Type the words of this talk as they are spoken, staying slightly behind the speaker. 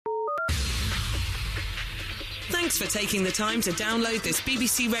Thanks for taking the time to download this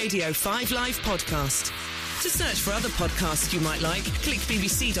BBC Radio 5 Live podcast. To search for other podcasts you might like, click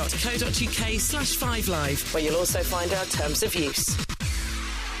bbc.co.uk/5live, where you'll also find our terms of use.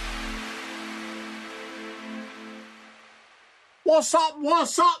 What's up?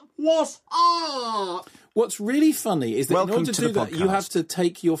 What's up? What's up? What's really funny is that Welcome in order to to do the that, you podcast. have to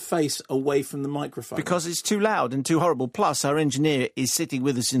take your face away from the microphone. Because it's too loud and too horrible. Plus, our engineer is sitting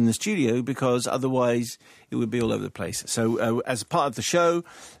with us in the studio because otherwise it would be all over the place. So, as part of the show,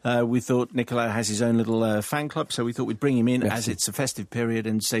 we thought Nicolas has his own little fan club, so we thought we'd bring him in as it's a festive period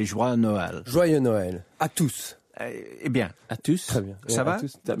and say Joyeux Noël. Joyeux Noël. À tous. Eh bien. À tous. Très bien. Ça va? À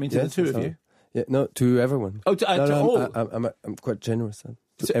tous. That means to the two of you. Yeah, no, to everyone. Oh, to all. I'm quite generous.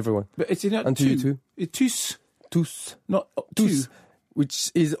 To everyone. But it's not And to you too. Tous. Tous. Not Tous. Which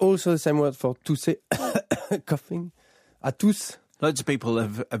is also the same word for tousser, coughing. À tous. Loads of people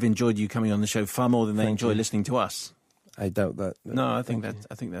have enjoyed you coming on the show far more than they enjoy listening to us. I doubt that. No, I think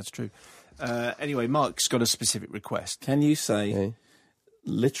that's true. Anyway, Mark's got a specific request. Can you say Okay.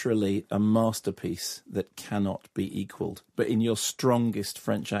 literally a masterpiece that cannot be equalled, but in your strongest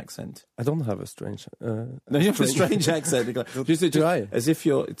French accent? I don't have a strange... No, you have a strange accent. Just I? as if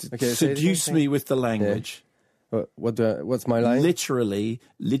you're... Okay, say it seduce again. me with the language. What's my line? Literally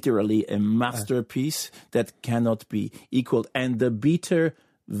a masterpiece that cannot be equalled. And the bitter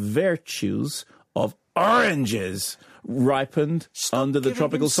virtues of oranges ripened under the giving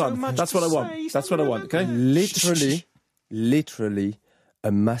tropical him so sun. much That's to what I want. say. That's what I want, okay? Literally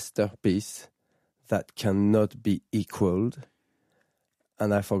a masterpiece that cannot be equalled.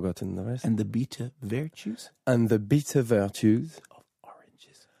 And I've forgotten the rest. And the bitter virtues And the bitter virtues of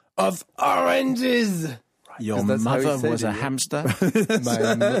oranges. of oranges. Your 'Cause that's how he mother said was it, a yeah. hamster.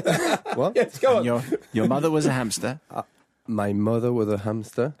 What? Yes, go on. Your mother was a hamster. My mother was a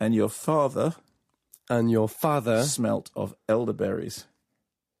hamster, And your father and your father smelt of elderberries.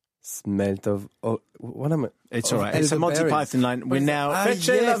 smelt of... Oh, what am I... It's all right. It's a Monty elderberries. Python line. We're now... Fetche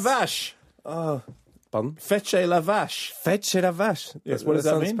yes. la vache. Oh, pardon? Fetche la vache. Fetche la vache. Yes, what does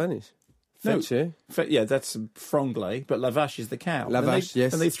that sounds mean? Spanish. No. Fetche. Yeah, that's franglais, but la vache is the cow. La And they- vache,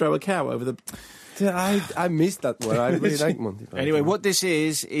 yes. And they throw a cow over the... I missed that one. I really like Monty Python. Anyway, what this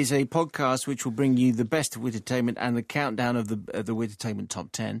is a podcast which will bring you the best of Wittertainment and the countdown of the Wittertainment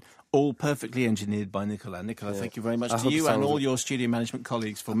Top 10, all perfectly engineered by Nicola. Nicola, thank you very much I to hope you it and sounds- all your studio management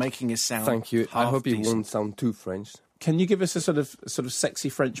colleagues for making us sound Thank you. I hope it half-decent. won't sound too French. Can you give us a sort of sexy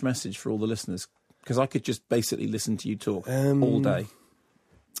French message for all the listeners? Because I could just basically listen to you talk all day.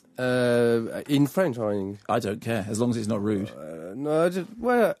 In French or in English? I don't care, as long as it's not rude. No,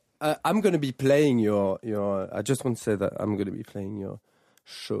 I'm going to be playing your. I just want to say that I'm going to be playing your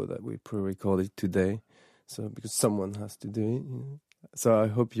show that we pre-recorded today. So because someone has to do it. You know. So I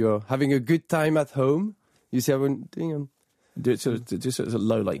hope you're having a good time at home. You see how I'm doing? Do it sort of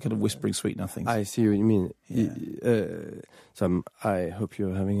low, like kind of whispering sweet nothings. I see what you mean. Yeah. I hope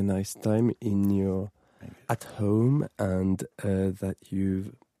you're having a nice time at home, and that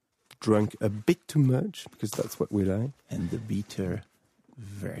you've drunk a bit too much, because that's what we like. And the bitter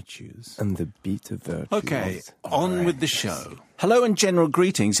virtues. And the bitter virtues. Okay, on with the show. Hello and general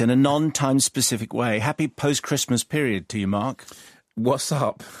greetings in a non-time specific way. Happy post-Christmas period to you, Mark. What's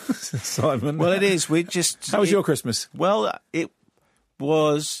up, Simon? Well, it is. We just... How was your Christmas? Well, it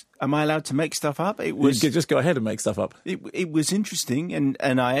was... Am I allowed to make stuff up? It was... You could just go ahead and make stuff up. It was interesting,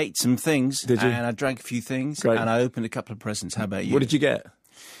 and I ate some things. Did you? And I drank a few things. Great. And I opened a couple of presents. How about you? What did you get?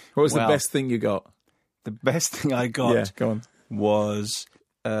 What was Well, the best thing you got? The best thing I got Yeah, go on. was...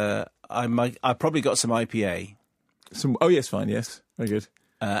 I probably got some IPA. Oh, yes, fine, yes. Very good.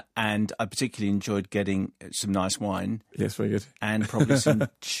 And I particularly enjoyed getting some nice wine Yes, very good. and probably some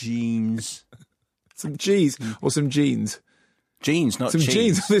jeans. Some cheese or some jeans. Jeans, not Some cheese.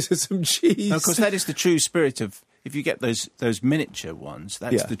 jeans. This is some cheese. No, of course, that is the true spirit of. If you get those miniature ones,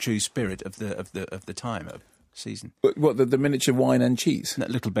 that's Yeah. the true spirit of the time of season. What, the miniature wine and cheese?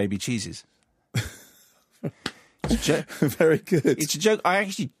 That little baby cheeses. It's a joke. Very good. It's a joke. I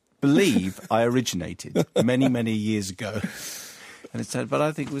actually believe I originated many years ago. And but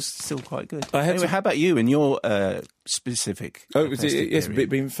I think it was still quite good. Anyway, how about you and your specific? It's period?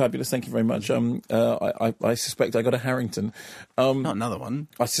 been fabulous. Thank you very much. I suspect I got a Harrington. Not another one.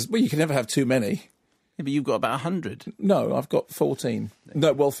 Well, you can never have too many. Yeah, but you've got about 100. No, I've got 14.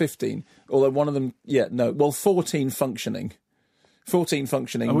 No, well, 15. Although one of them, 14 functioning. 14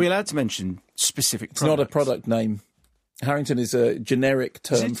 functioning. Are we allowed to mention specific products? It's not a product name. Harrington is a generic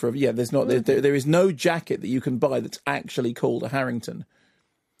term for... Yeah, there's not. There is no jacket that you can buy that's actually called a Harrington.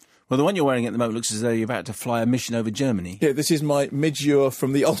 Well, the one you're wearing at the moment looks as though you're about to fly a mission over Germany. Yeah, this is my midure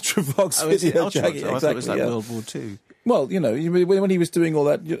from the Ultravox Is it video. Ultravox? Jacket. I thought it was like yeah. World War II. Well, you know, when he was doing all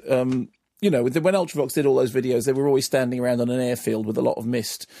that, when Ultravox did all those videos, they were always standing around on an airfield with a lot of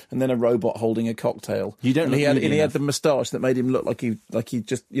mist, and then a robot holding a cocktail. You don't. And he had the moustache that made him look like he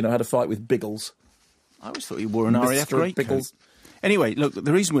just had a fight with Biggles. I always thought he wore an RAF greatcoat. Anyway, look,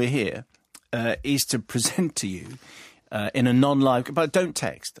 the reason we're here is to present to you in a non-live, but don't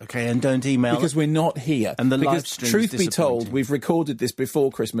text, okay, and don't email. Because we're not here. And the because live stream truth is be told, we've recorded this before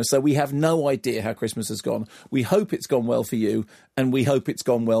Christmas, so we have no idea how Christmas has gone. We hope it's gone well for you, and we hope it's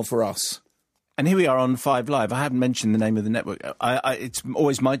gone well for us. And here we are on 5 Live. I haven't mentioned the name of the network. It's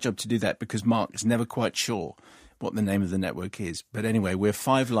always my job to do that because Mark is never quite sure what the name of the network is. But anyway, we're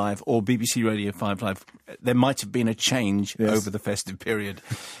 5 Live or BBC Radio 5 Live. There might have been a change over the festive period.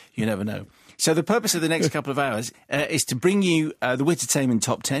 You never know. So the purpose of the next couple of hours is to bring you the Wittertainment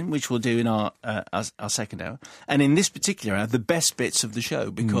Top 10, which we'll do in our second hour. And in this particular hour, the best bits of the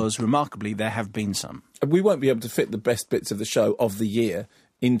show, because remarkably, there have been some. We won't be able to fit the best bits of the show of the year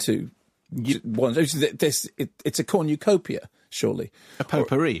into one. It's a cornucopia, surely. A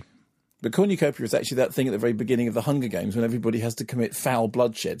potpourri. But cornucopia is actually that thing at the very beginning of the Hunger Games when everybody has to commit foul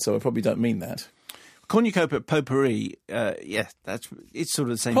bloodshed, so I probably don't mean that. Cornucopia, potpourri, it's sort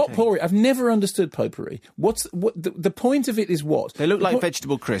of the same Potpourri, thing. I've never understood potpourri. The point of it is what? They look like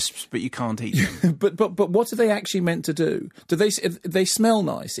vegetable crisps, but you can't eat them. but what are they actually meant to do? They smell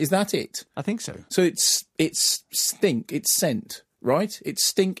nice? Is that it? I think so. So it's stink, it's scent, right? It's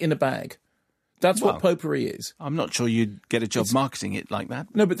stink in a bag. That's what potpourri is. I'm not sure you'd get a job marketing it like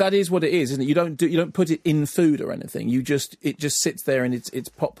that. No, but that is what it is, isn't it? You don't put it in food or anything. It just sits there and it's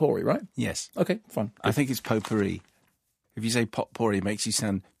potpourri, right? Yes. Okay, fine. I think it's potpourri. If you say potpourri, it makes you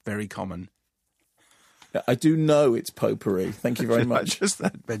sound very common. I do know it's potpourri. Thank you very much. Just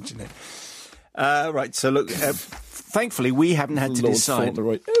that mention it. Right, so look, thankfully we haven't had to decide.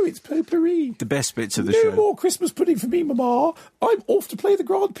 Oh, it's potpourri. The best bits of the show. No more Christmas pudding for me, Mama. I'm off to play the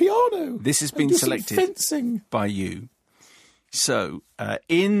grand piano. This has been selected by you. So,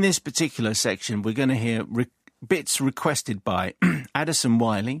 in this particular section, we're going to hear bits requested by Addison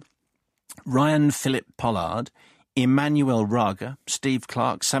Wiley, Ryan Philip Pollard, Emmanuel Raga, Steve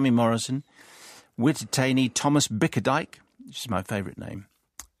Clark, Sammy Morrison, Wittertainment, Thomas Bickerdike, which is my favourite name.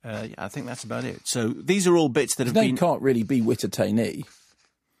 I think that's about it. So these are all bits that have been... His name can't really be Wittertainment.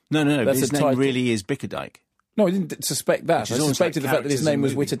 No. His name really is Bickerdike. No, I didn't suspect that. I suspected the fact that his name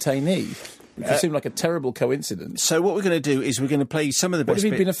was Wittertainment. It seemed like a terrible coincidence. So what we're going to do is we're going to play some of the best bits. What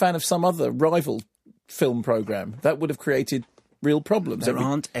if he'd been a fan of some other rival film programme? That would have created real problems. There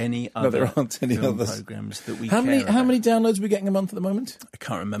aren't any other programmes that we How many downloads are we getting a month at the moment? I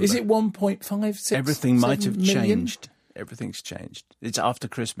can't remember. Is it 1.56? Everything might have million? changed. Everything's changed. It's after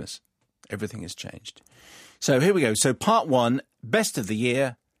Christmas. Everything has changed. So here we go. So part 1, best of the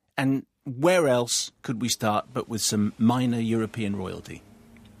year. And where else could we start but with some minor European royalty?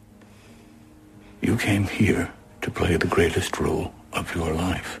 You came here to play the greatest role of your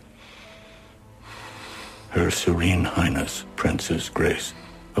life. Her Serene Highness, Princess Grace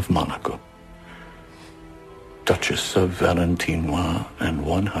of Monaco, Duchess of Valentinois, and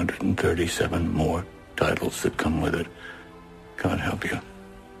 137 more titles that come with it. God help you.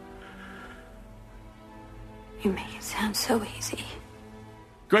 You make it sound so easy.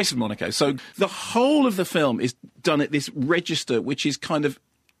 Grace of Monaco. So the whole of the film is done at this register, which is kind of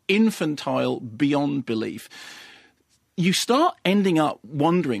infantile beyond belief. You start ending up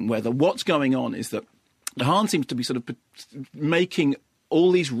wondering whether what's going on is that Han seems to be sort of making all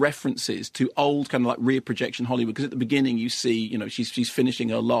these references to old kind of like rear projection Hollywood, because at the beginning you see, she's finishing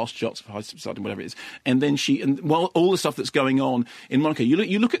her last shots of High Society, whatever it is, and then while all the stuff that's going on in Monaco, you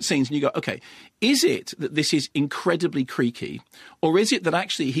look at scenes and you go, okay, is it that this is incredibly creaky, or is it that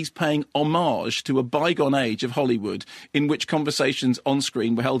actually he's paying homage to a bygone age of Hollywood in which conversations on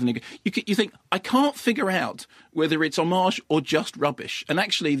screen were held in you think, I can't figure out whether it's homage or just rubbish, and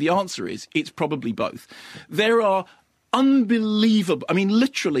actually the answer is it's probably both. There are unbelievable, I mean,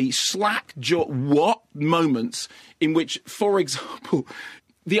 literally slack jaw moments in which, for example,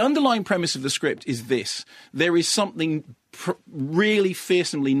 the underlying premise of the script is this: there is something really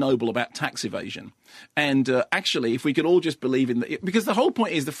fearsomely noble about tax evasion. And actually, if we could all just believe in because the whole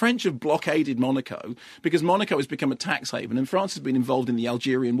point is the French have blockaded Monaco because Monaco has become a tax haven, and France has been involved in the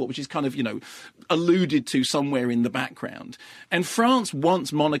Algerian war, which is kind of, alluded to somewhere in the background. And France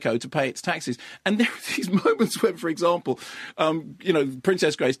wants Monaco to pay its taxes. And there are these moments when, for example,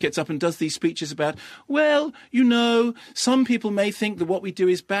 Princess Grace gets up and does these speeches about, well, some people may think that what we do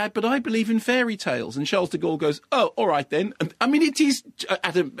is bad, but I believe in fairy tales. And Charles de Gaulle goes, oh, all right then. And, I mean, it is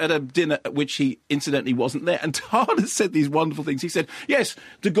at a dinner at which he incidentally wasn't there. And Tarn has said these wonderful things. He said, yes,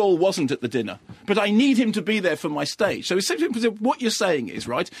 de Gaulle wasn't at the dinner, but I need him to be there for my stage. So essentially what you're saying is,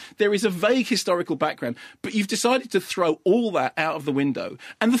 right, there is a vague historical background, but you've decided to throw all that out of the window.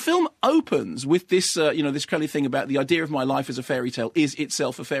 And the film opens with this, this kind of thing about the idea of my life as a fairy tale is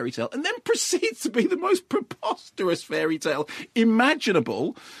itself a fairy tale, and then proceeds to be the most preposterous fairy tale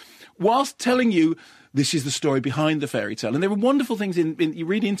imaginable, whilst telling you this is the story behind the fairy tale. And there were wonderful things you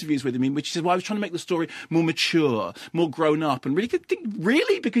read interviews with him in which he said, well, I was trying to make the story more mature, more grown up, and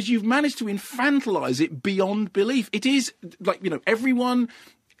really, because you've managed to infantilize it beyond belief. It is like, everyone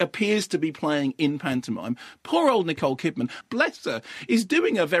appears to be playing in pantomime. Poor old Nicole Kidman, bless her, is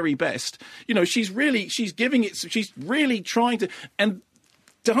doing her very best. She's really trying to, and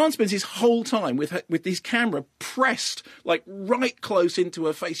Dahan spends his whole time with his camera pressed like right close into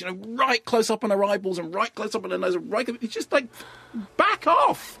her face, right close up on her eyeballs and right close up on her nose. It's just like, back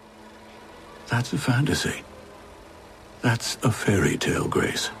off. That's a fantasy. That's a fairy tale,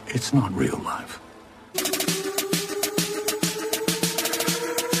 Grace. It's not real life.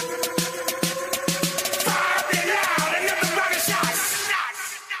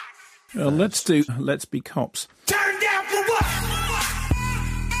 Let's Be Cops. Turn down for what?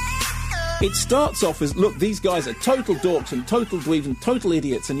 It starts off as, look, these guys are total dorks and total dweebs and total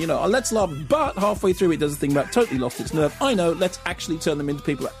idiots and, let's laugh. But halfway through it does a thing about totally lost its nerve. I know, let's actually turn them into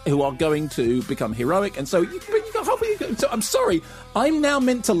people who are going to become heroic. And so I'm sorry, I'm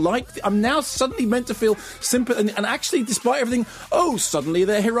now suddenly meant to feel sympathy. And actually, despite everything, suddenly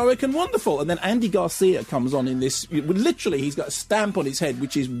they're heroic and wonderful. And then Andy Garcia comes on in this, literally, he's got a stamp on his head,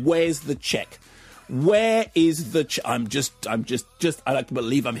 which is, where's the check? Where is the check? I like to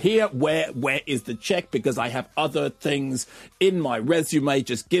believe I'm here. Where is the check? Because I have other things in my resume.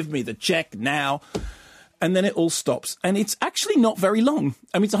 Just give me the check now. And then it all stops. And it's actually not very long.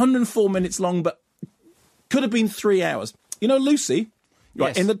 I mean, it's 104 minutes long, but could have been 3 hours. Lucy,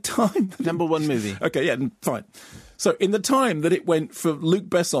 right, yes. In the time... Number one movie. Okay, yeah, fine. So in the time that it went for Luc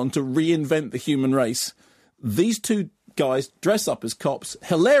Besson to reinvent the human race, these two guys dress up as cops,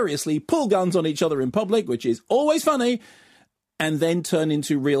 hilariously pull guns on each other in public, which is always funny, and then turn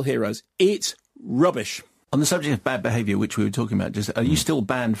into real heroes. It's rubbish. On the subject of bad behaviour, which we were talking about, are you still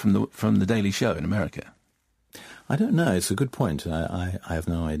banned from the Daily Show in America? I don't know. It's a good point. I have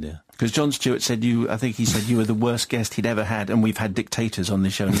no idea. Because Jon Stewart said you were the worst guest he'd ever had, and we've had dictators on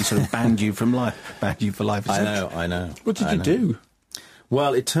this show, and he sort of banned you for life. I know. What did you do?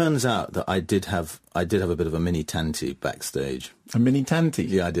 Well, it turns out that I did have a bit of a mini tanty backstage. A mini tanty?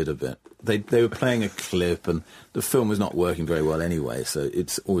 Yeah, I did a bit. They were playing a clip, and the film was not working very well anyway, so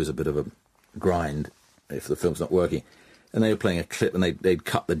it's always a bit of a grind if the film's not working. And they were playing a clip, and they'd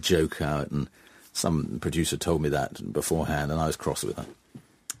cut the joke out, and some producer told me that beforehand, and I was cross with her.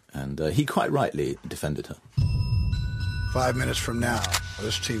 And he quite rightly defended her. 5 minutes from now,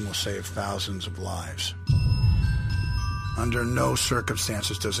 this team will save thousands of lives. Under no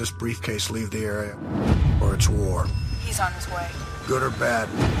circumstances does this briefcase leave the area, or it's war. He's on his way. Good or bad,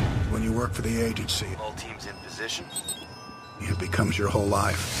 when you work for the agency, all teams in position. It becomes your whole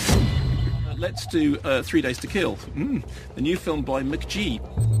life. Let's do 3 Days to Kill, the new film by McGee.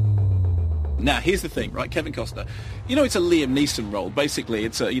 Now, here's the thing, right, Kevin Costner. It's a Liam Neeson role. Basically,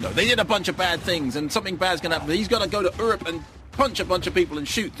 it's they did a bunch of bad things and something bad's going to happen. He's got to go to Europe and punch a bunch of people and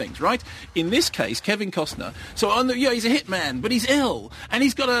shoot things, right? In this case, Kevin Costner, he's a hitman, but he's ill, and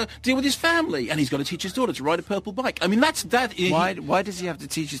he's got to deal with his family, and he's got to teach his daughter to ride a purple bike. I mean, Why does he have to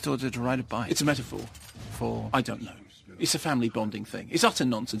teach his daughter to ride a bike? It's a metaphor. I don't know. It's a family bonding thing. It's utter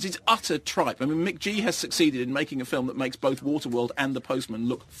nonsense. It's utter tripe. I mean, McGee has succeeded in making a film that makes both Waterworld and The Postman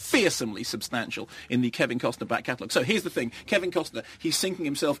look fearsomely substantial in the Kevin Costner back catalogue. So here's the thing. Kevin Costner, he's sinking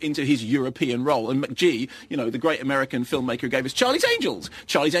himself into his European role. And McGee, the great American filmmaker who gave us Charlie's Angels,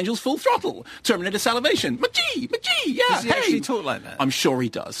 Full Throttle, Terminator Salivation. McGee, yeah. Does he actually talk like that? I'm sure he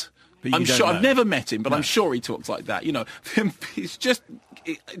does. But I'm you don't sure know. I've never met him, but I'm sure he talks like that. You know, it's just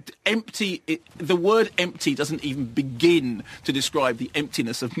empty. The word empty doesn't even begin to describe the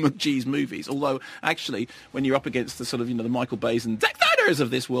emptiness of McGee's movies. Although, actually, when you're up against the sort of, the Michael Bays and Zack Snyders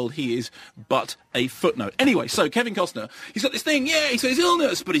of this world, he is but a footnote. Anyway, so Kevin Costner, he's got this thing, he's got his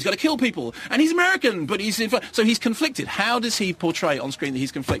illness, but he's got to kill people, and he's American, but so he's conflicted. How does he portray on screen that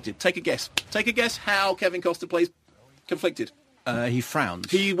he's conflicted? Take a guess. Take a guess how Kevin Costner plays conflicted. He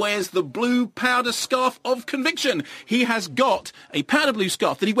frowns. He wears the blue powder scarf of conviction. He has got a powder blue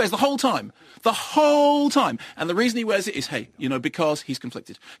scarf that he wears the whole time. The whole time. And the reason he wears it is, because he's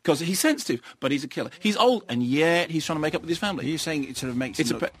conflicted. Because he's sensitive, but he's a killer. He's old, and yet he's trying to make up with his family. Are you saying it sort of makes him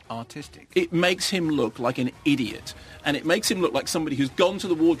look artistic? It makes him look like an idiot. And it makes him look like somebody who's gone to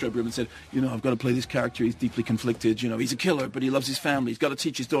the wardrobe room and said, I've got to play this character. He's deeply conflicted. He's a killer, but he loves his family. He's got to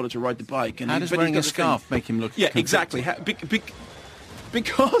teach his daughter to ride the bike. And how does wearing a scarf make him look conflicted? Exactly.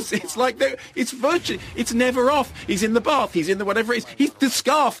 Because it's like it's never off. He's in the bath. He's in the whatever it is. The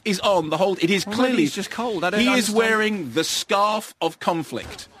scarf is on the whole. It is clearly. He's just cold. He is wearing the scarf of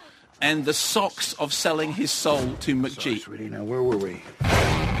conflict and the socks of selling his soul to McGee. Sorry, sweetie. Now, where were we?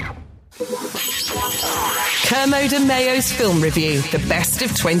 Kermode and Mayo's film review, the best of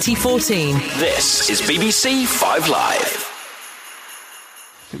 2014. This is BBC 5 Live.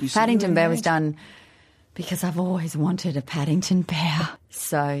 Paddington Bear was done because I've always wanted a Paddington Bear.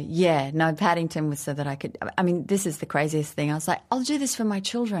 So, Paddington was so that I could... this is the craziest thing. I was like, I'll do this for my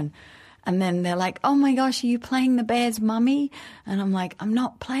children. And then they're like, oh, my gosh, are you playing the bear's mummy? And I'm like, I'm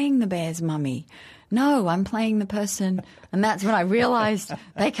not playing the bear's mummy. No, I'm playing the person. And that's when I realised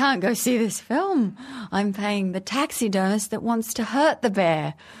they can't go see this film. I'm playing the taxidermist that wants to hurt the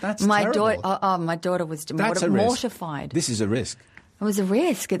bear. That's my terrible. My daughter was That's mortified. This is a risk. It was a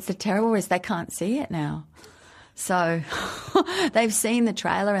risk. It's a terrible risk. They can't see it now. So they've seen the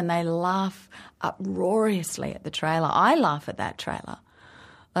trailer and they laugh uproariously at the trailer. I laugh at that trailer.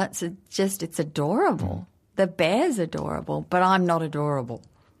 It's adorable. The bear's adorable, but I'm not adorable.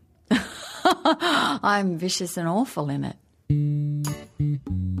 I'm vicious and awful in it.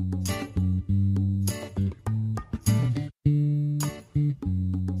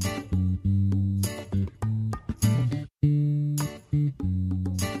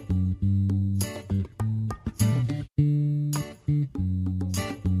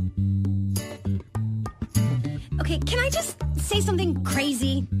 Okay, can I just say something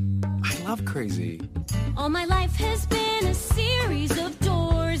crazy? I love crazy. All my life has been a series of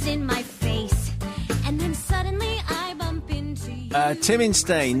doors in my face, and then suddenly I bump into you. Tim in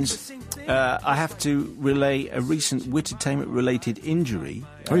Staines, I have to relay a recent Wittertainment-related injury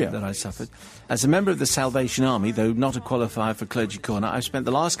that I suffered. As a member of the Salvation Army, though not a qualifier for Clergy Corner, I've spent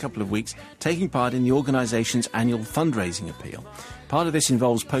the last couple of weeks taking part in the organisation's annual fundraising appeal. Part of this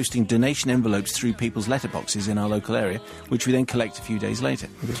involves posting donation envelopes through people's letterboxes in our local area, which we then collect a few days later.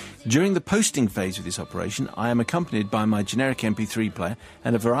 During the posting phase of this operation, I am accompanied by my generic MP3 player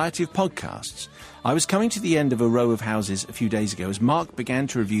and a variety of podcasts. I was coming to the end of A Row of Houses a few days ago as Mark began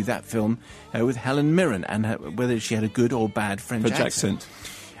to review that film with Helen Mirren and whether she had a good or bad French accent.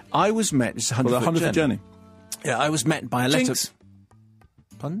 I was met... It's a 100-foot journey. Yeah, I was met by a letter... Jinx.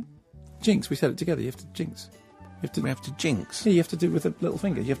 Pardon? Jinx. We said it together. You have to jinx. We have to jinx. Yeah, you have to do it with a little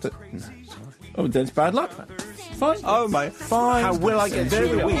finger. You have to... No, sorry. Oh, then it's bad luck. Fine. Oh, my... Fine. How will I get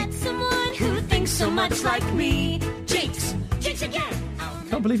there? Someone who thinks so much like me. Jinx. Jinx again.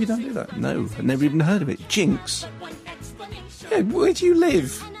 Can't believe you don't do that. No, I've never even heard of it. Jinx. Yeah, where do you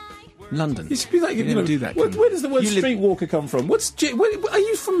live? London. You should be like, you never do that. Where does the word streetwalker come from? Are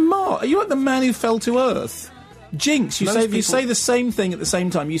you from Mars? Are you like the man who fell to Earth? Jinx. You say the same thing at the same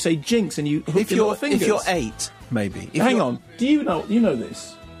time. You say jinx and you hook your fingers. If you're 8, maybe. Hang on. Do you know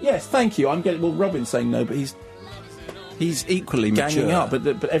this? Yes, thank you. I'm getting... Well, Robin's saying no, but he's equally ganging mature. up.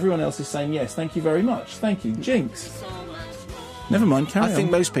 But everyone else is saying yes. Thank you very much. Thank you. Jinx. Never mind, carry on. I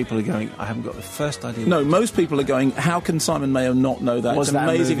think most people are going, I haven't got the first idea. No, most people are going, how can Simon Mayo not know that? Was it's that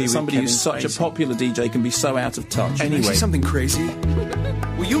amazing movie that somebody with who's Kevin such a popular DJ can be so out of touch. Can I say something crazy?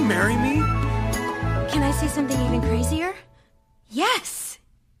 Will you marry me? Can I say something even crazier? Yes.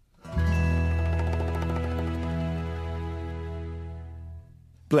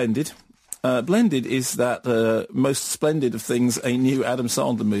 Blended. Blended is that most splendid of things, a new Adam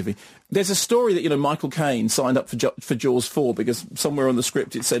Sandler movie. There's a story that, Michael Caine signed up for Jaws 4 because somewhere on the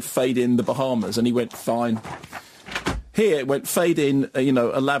script it said fade in the Bahamas, and he went, fine. Here it went fade in,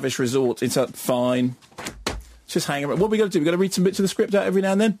 a lavish resort. It's fine. Just hang around. What are we going to do? We're going to read some bits of the script out every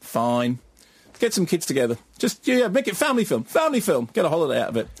now and then? Fine. Get some kids together. Just, make it family film. Family film. Get a holiday out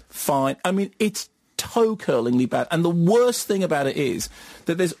of it. Fine. I mean, it's toe-curlingly bad. And the worst thing about it is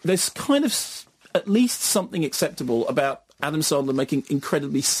that there's kind of at least something acceptable about Adam Sandler making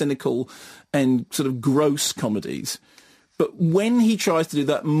incredibly cynical and sort of gross comedies. But when he tries to do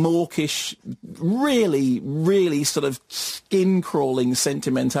that mawkish, really, really sort of skin-crawling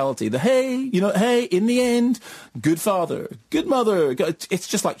sentimentality, hey, in the end, good father, good mother, it's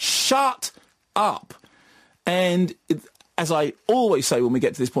just like, shut up. And as I always say when we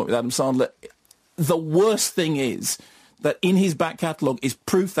get to this point with Adam Sandler, the worst thing is that in his back catalogue is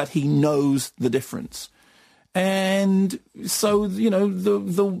proof that he knows the difference. And so,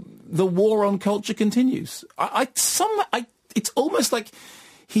 the war on culture continues. It's almost like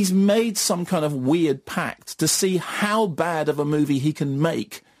he's made some kind of weird pact to see how bad of a movie he can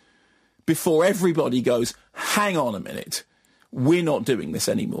make before everybody goes, hang on a minute, we're not doing this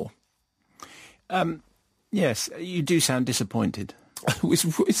anymore. Yes, you do sound disappointed.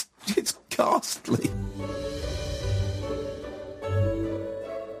 It's ghastly.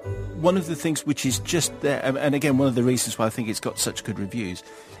 One of the things which is just there, and again, one of the reasons why I think it's got such good reviews,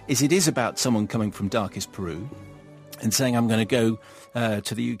 is it is about someone coming from darkest Peru and saying, I'm going to go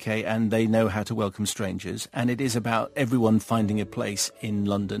to the UK and they know how to welcome strangers. And it is about everyone finding a place in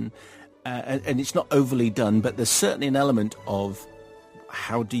London. And it's not overly done, but there's certainly an element of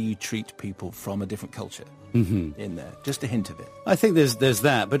how do you treat people from a different culture in there. Just a hint of it. I think there's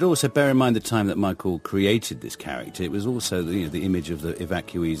that, but also bear in mind the time that Michael created this character. It was also the image of the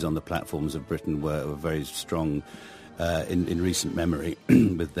evacuees on the platforms of Britain were very strong in recent memory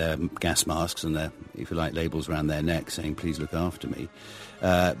with their gas masks and their, if you like, labels around their neck saying, please look after me.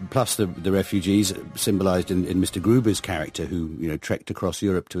 Plus the refugees symbolised in Mr. Gruber's character who, trekked across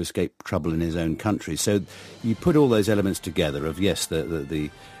Europe to escape trouble in his own country. So you put all those elements together of, yes,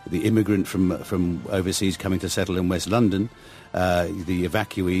 the immigrant from overseas coming to settle in West London, the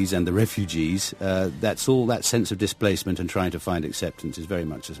evacuees and the refugees, that's all, that sense of displacement and trying to find acceptance is very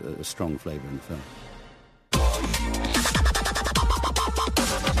much a strong flavour in the film.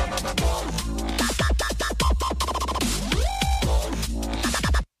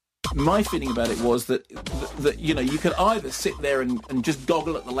 My feeling about it was that you could either sit there and just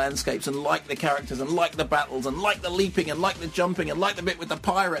goggle at the landscapes and like the characters and like the battles and like the leaping and like the jumping and like the bit with the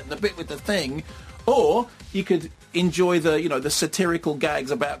pirate and the bit with the thing, or you could enjoy the satirical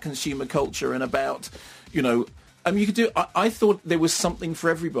gags about consumer culture and about, you could do. I thought there was something for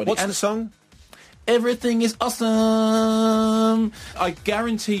everybody. What's the song? Everything is awesome. I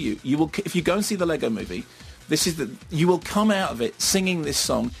guarantee you will, if you go and see the Lego Movie, you will come out of it singing this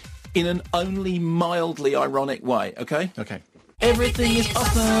song in an only mildly ironic way, okay? Okay. Everything is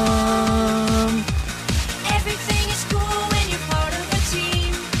awesome. Everything is cool when you're part of a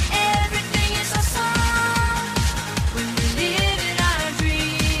team. Everything is awesome when we're living our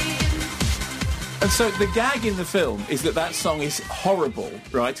dream. And so the gag in the film is that song is horrible,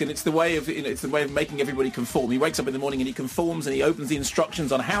 right? And it's the way of making everybody conform. He wakes up in the morning and he conforms and he opens the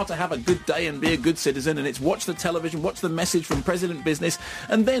instructions on how to have a good day and be a good citizen, and it's watch the television, watch the message from President Business,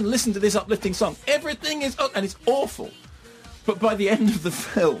 and then listen to this uplifting song. Everything is and it's awful. But by the end of the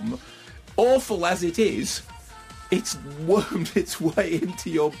film, awful as it is, it's wormed its way into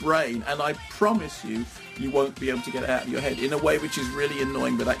your brain, and I promise you won't be able to get it out of your head in a way which is really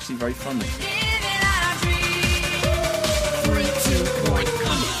annoying but actually very funny.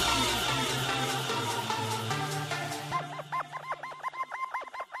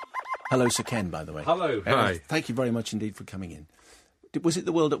 Hello, Sir Ken, by the way. Hello. Hi. Thank you very much indeed for coming in. Was it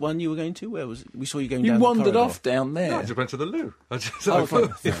the World at One you were going to? Where was it? We saw you going down the corridor. You wandered off down there. No, I just went to the loo.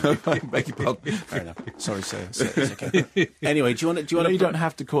 Fine. Beg your pardon. Fair enough. Sorry, sir. It's okay. Anyway, do you want to? You don't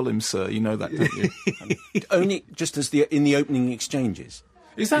have to call him sir. You know that, don't you? Only just as in the opening exchanges.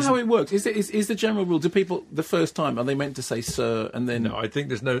 Is that how it works? Is the general rule? Do people the first time are they meant to say sir and then? No, I think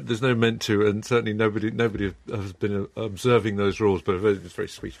there's no meant to, and certainly nobody has been observing those rules. But it's very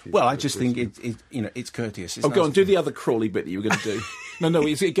sweet of you. Well, I just think it's courteous. It's go on, do the other crawly bit that you were going to do. No,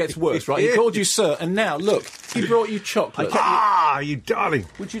 it gets worse, right? He called you sir, and now look, he brought you chocolate. You darling!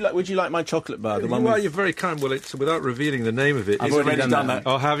 Would you like my chocolate bar? You're very kind. Well, it's without revealing the name of it. I've already done that.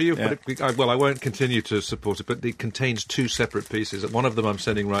 Oh, have you? Yeah. But I won't continue to support it. But it contains two separate pieces. One of them I'm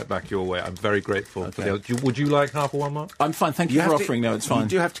sending right back your way. I'm very grateful for the other. Would you like half of one, Mark? I'm fine. Thank you for offering. No, it's fine. You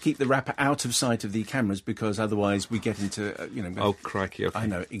do have to keep the wrapper out of sight of the cameras because otherwise we get into Oh crikey! Okay. I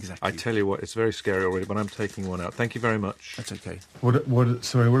know exactly. I tell you what, it's very scary already. But I'm taking one out. Thank you very much. That's okay. What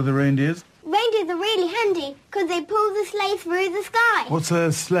are the reindeers? Reindeers are really handy because they pull the sleigh through the sky. What's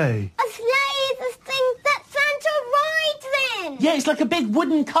a sleigh? A sleigh is a thing that Santa rides in. Yeah, it's like a big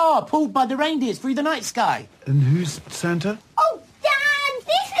wooden car pulled by the reindeers through the night sky. And who's Santa? Oh, Dad,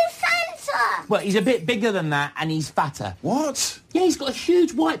 this is Santa. Well, he's a bit bigger than that, and he's fatter. What? Yeah, he's got a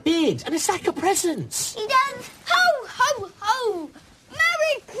huge white beard and a sack of presents. He does. Ho, ho, ho!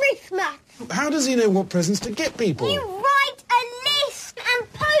 Merry Christmas! How does he know what presents to get people? You write a list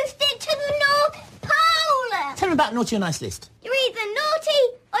and post it to the North Pole! Tell him about naughty or nice list. You're either naughty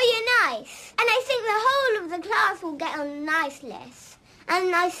or you're nice. And I think the whole of the class will get on the nice list.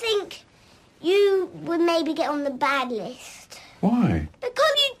 And I think you would maybe get on the bad list. Why?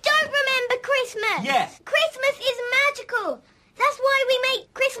 Because you don't remember Christmas. Yes. Christmas is magical. That's why we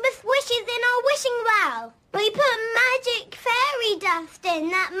make Christmas wishes in our wishing well. We put magic fairy dust in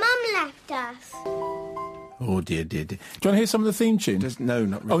that Mum left us. Oh, dear, dear, dear. Do you want to hear some of the theme tune? No,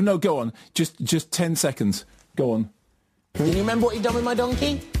 not really. Oh, no, go on. Just 10 seconds. Go on. Can you remember what you've done with my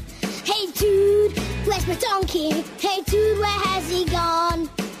donkey? Hey, dude, where's my donkey? Hey, dude, where has he gone?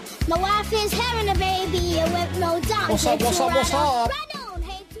 My wife is having a baby with no donkey. What's up, what's up, what's up? Ride on,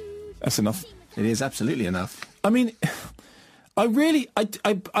 hey, dude. That's enough. It is absolutely enough. I mean, I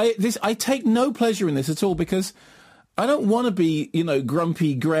take no pleasure in this at all because I don't want to be,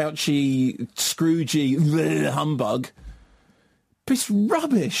 grumpy, grouchy, Scroogey, bleh, humbug. But it's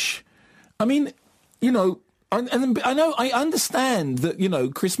rubbish. I mean, I understand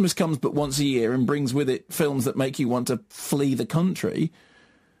that, Christmas comes but once a year and brings with it films that make you want to flee the country.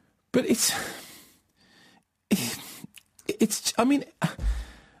 But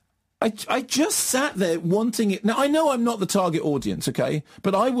I just sat there wanting it. Now, I know I'm not the target audience, okay?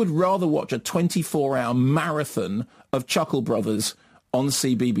 But I would rather watch a 24-hour marathon of Chuckle Brothers on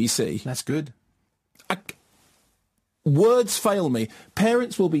CBBC. That's good. Words fail me.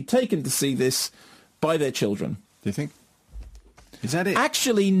 Parents will be taken to see this by their children. Do you think? Is that it?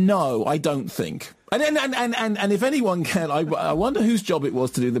 Actually, no, I don't think. And if anyone can, I wonder whose job it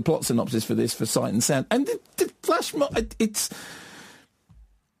was to do the plot synopsis for this, for Sight and Sound. And the flash mob, it's...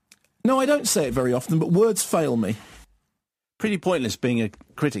 No, I don't say it very often, but words fail me. Pretty pointless being a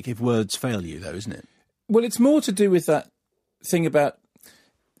critic if words fail you, though, isn't it? Well, it's more to do with that thing about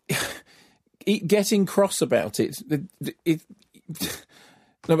getting cross about it.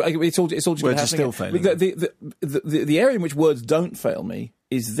 No, but it's all just words are still failing. The area in which words don't fail me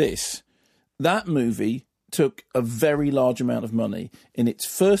is this. That movie took a very large amount of money. In its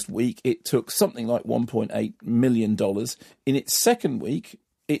first week, it took something like $1.8 million. In its second week,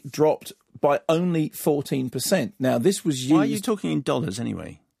 it dropped by only 14%. Now, this was used... Why are you talking in dollars,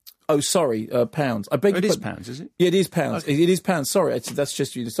 anyway? Oh, sorry, pounds. I beg it is pounds, is it? Yeah, it is pounds. Okay. It is pounds. Sorry, that's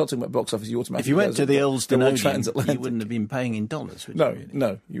just you start talking about box office. You automatically. If you went to the Ulster Transatlantic, you wouldn't have been paying in dollars, would you? Really?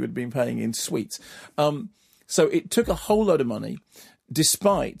 No, you would have been paying in sweets. So it took a whole load of money,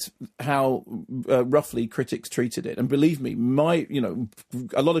 despite how roughly critics treated it. And believe me,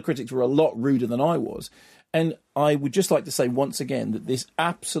 a lot of critics were a lot ruder than I was. And I would just like to say once again that this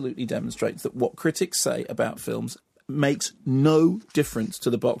absolutely demonstrates that what critics say about films makes no difference to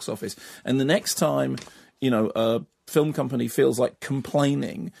the box office. And the next time, a film company feels like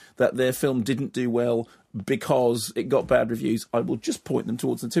complaining that their film didn't do well because it got bad reviews, I will just point them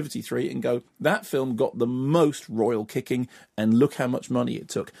towards Nativity 3 and go, that film got the most royal kicking and look how much money it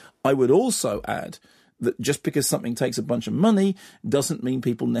took. I would also add that just because something takes a bunch of money doesn't mean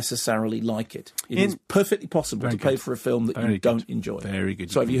people necessarily like it. It is perfectly possible to pay for a film that you don't enjoy. Very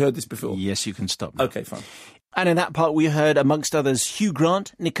good. So have you heard this before? Yes, you can stop now. Okay, fine. And in that part we heard, amongst others, Hugh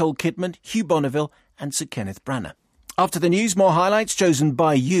Grant, Nicole Kidman, Hugh Bonneville and Sir Kenneth Branagh. After the news, more highlights chosen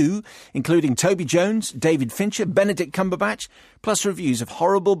by you, including Toby Jones, David Fincher, Benedict Cumberbatch, plus reviews of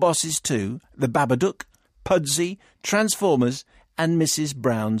Horrible Bosses 2, The Babadook, Pudsey, Transformers and Mrs.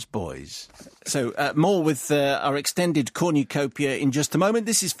 Brown's Boys. So more with our extended cornucopia in just a moment.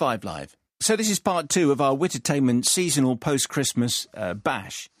 This is 5 Live. So this is part 2 of our Wittertainment seasonal post-Christmas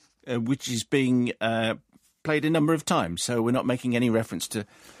bash, which is being played a number of times. So we're not making any reference to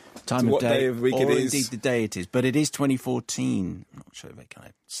time of what day, day of week or it is. Indeed the day it is. But it is 2014. I'm not sure if I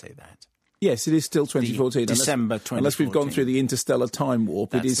can say that. Yes, it is still 2014. December 2014. Unless we've gone through the interstellar time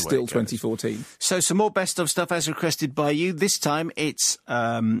warp, it is still 2014. So some more best of stuff as requested by you. This time it's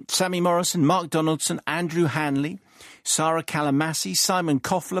Sammy Morrison, Mark Donaldson, Andrew Hanley, Sarah Calamassi, Simon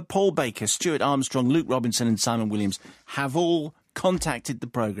Koffler, Paul Baker, Stuart Armstrong, Luke Robinson and Simon Williams have all contacted the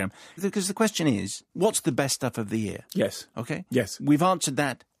programme. Because the question is, what's the best stuff of the year? Yes. Okay? Yes. We've answered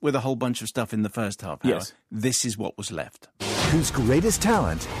that with a whole bunch of stuff in the first half hour. Yes. This is what was left. Whose greatest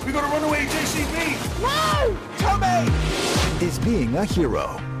talent We got to run away, JCB! No! Tommy! is being a hero.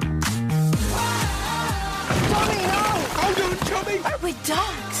 Tommy, no! Hold on, Tommy! We're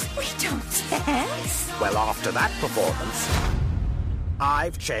dogs. We don't dance. Well, after that performance,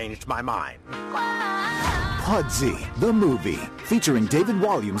 I've changed my mind. Pudsey, the movie, featuring David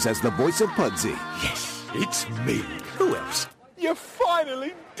Walliams as the voice of Pudsey. Yes, it's me. Who else? You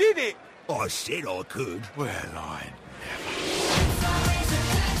finally did it! I said I could. Well, I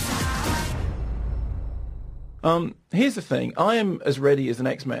Here's the thing. I am as ready as the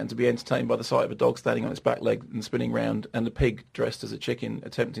next man to be entertained by the sight of a dog standing on its back leg and spinning round, and a pig dressed as a chicken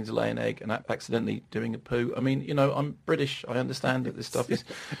attempting to lay an egg and accidentally doing a poo. I mean, I'm British. I understand that this stuff is...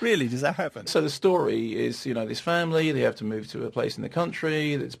 Really? Does that happen? So the story is, this family, they have to move to a place in the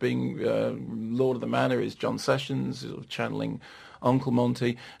country that's being... Lord of the Manor is John Sessions, sort of channeling Uncle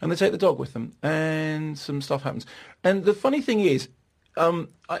Monty, and they take the dog with them, and some stuff happens. And the funny thing is,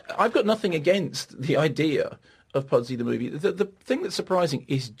 I've got nothing against the idea of Pudsey the movie. The thing that's surprising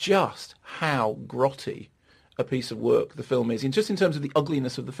is just how grotty a piece of work the film is, just in terms of the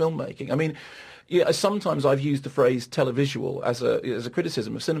ugliness of the filmmaking. I mean, sometimes I've used the phrase televisual as a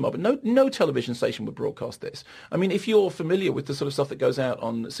criticism of cinema, but no television station would broadcast this. I mean, if you're familiar with the sort of stuff that goes out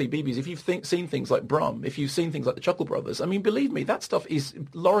on CBeebies, if you've seen things like Brum, if you've seen things like the Chuckle Brothers, I mean, believe me, that stuff is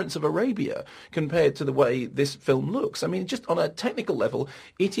Lawrence of Arabia compared to the way this film looks. I mean, just on a technical level,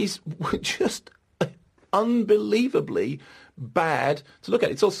 it is just unbelievably bad to look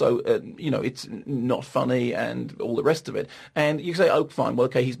at. It's also, it's not funny and all the rest of it. And you say, oh, fine, well,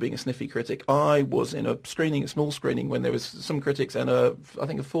 okay, he's being a sniffy critic. I was in a small screening, when there was some critics and I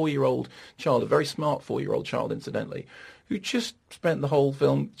think a 4-year-old child, a very smart 4-year-old child, incidentally, who just spent the whole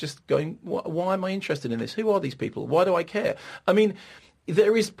film just going, why am I interested in this? Who are these people? Why do I care? I mean,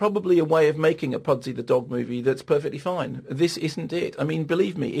 there is probably a way of making a Pudsey the dog movie that's perfectly fine. This isn't it. I mean,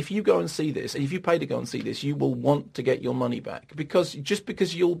 believe me, if you go and see this, and if you pay to go and see this, you will want to get your money back, because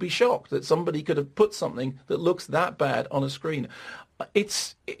you'll be shocked that somebody could have put something that looks that bad on a screen.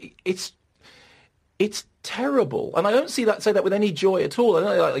 It's terrible, and I don't say that with any joy at all.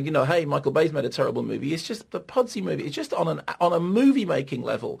 I don't like, hey, Michael Bay's made a terrible movie. It's just the Pudsey movie. It's just on a movie making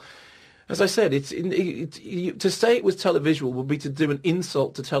level. As I said, to say it was televisual would be to do an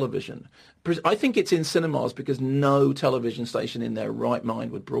insult to television. I think it's in cinemas because no television station in their right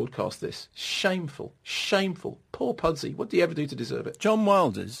mind would broadcast this. Shameful, shameful. Poor Pudsey. What do you ever do to deserve it? John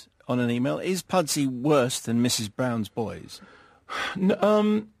Wilder's on an email. Is Pudsey worse than Mrs. Brown's Boys?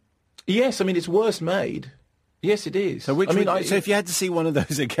 Yes, I mean, it's worse made. Yes, it is. So, so if you had to see one of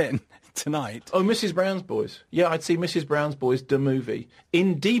those again tonight... Oh, Mrs. Brown's Boys. Yeah, I'd see Mrs. Brown's Boys, the movie,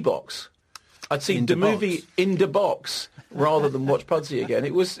 in D-Box. I'd see the movie in the box rather than watch Pudsey again.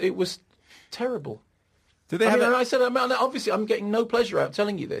 It was terrible. Obviously, I'm getting no pleasure out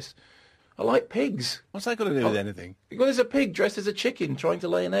telling you this. I like pigs. What's that got to do with anything? Well, there's a pig dressed as a chicken trying to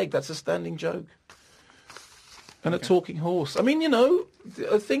lay an egg. That's a standing joke. And a talking horse. I mean,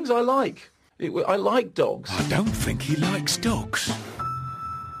 things I like. I like dogs. I don't think he likes dogs.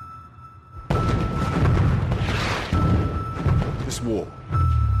 This war,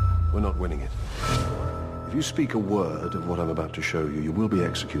 we're not winning it. If you speak a word of what I'm about to show you, you will be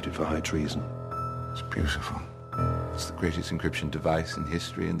executed for high treason. It's beautiful. It's the greatest encryption device in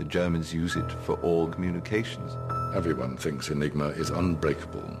history, and the Germans use it for all communications. Everyone thinks Enigma is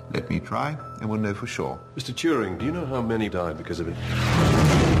unbreakable. Let me try, and we'll know for sure. Mr. Turing, do you know how many died because of it?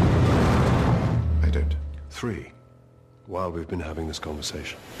 I don't. 3. While we've been having this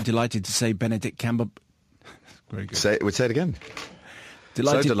conversation. Delighted to say Benedict Cumberbatch... Very good. Say it again.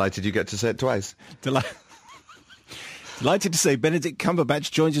 So delighted you get to say it twice. Delighted to say Benedict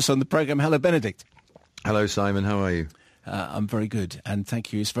Cumberbatch joins us on the programme. Hello, Benedict. Hello, Simon. How are you? I'm very good, and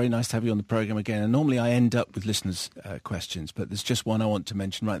thank you. It's very nice to have you on the programme again. And normally I end up with listeners' questions, but there's just one I want to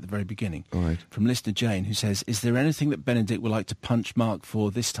mention right at the very beginning. All right. From listener Jane, who says, is there anything that Benedict would like to punch Mark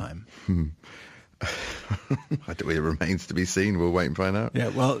for this time? It remains to be seen. We'll wait and find out. Yeah,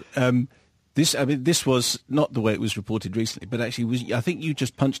 well... This was not the way it was reported recently, but actually, I think you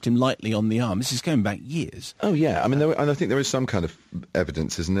just punched him lightly on the arm. This is going back years. Oh yeah, I mean, and I think there is some kind of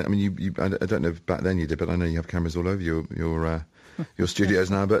evidence, isn't it? I mean, I don't know if back then you did, but I know you have cameras all over your studios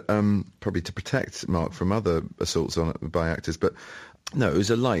now. But probably to protect Mark from other assaults by actors. But no, it was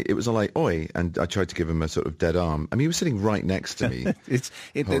a light. Oi, and I tried to give him a sort of dead arm. I mean, he was sitting right next to me.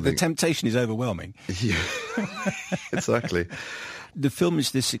 The temptation is overwhelming. Yeah, exactly. The film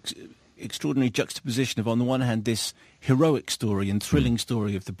is this extraordinary juxtaposition of, on the one hand, this heroic story and thrilling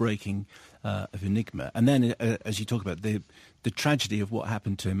story of the breaking of Enigma, and then, as you talk about, the tragedy of what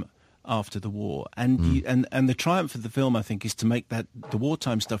happened to him after the war. And and the triumph of the film, I think, is to make the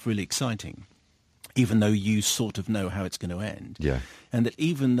wartime stuff really exciting, even though you sort of know how it's going to end. Yeah. And that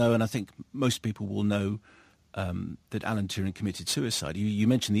even though, and I think most people will know that Alan Turing committed suicide, you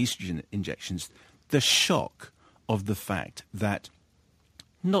mentioned the estrogen injections, the shock of the fact that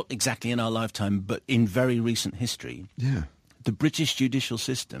not exactly in our lifetime, but in very recent history, the British judicial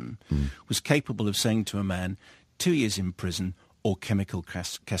system was capable of saying to a man, 2 years in prison or chemical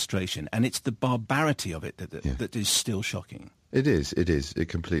castration. And it's the barbarity of it that is still shocking. It is. It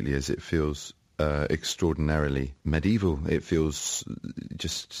completely is. It feels extraordinarily medieval. It feels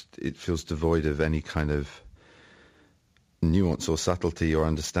devoid of any kind of nuance or subtlety or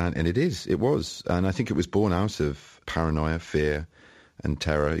understanding. And it was. And I think it was born out of paranoia, fear and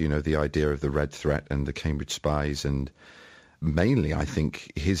terror, the idea of the Red Threat and the Cambridge spies. And mainly, I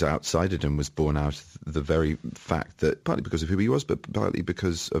think, his outsiderdom was born out of the very fact that, partly because of who he was, but partly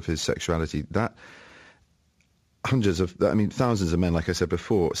because of his sexuality, that thousands of men, like I said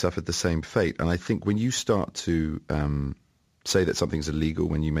before, suffered the same fate. And I think when you start to say that something's illegal,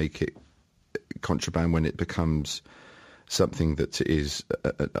 when you make it contraband, when it becomes something that is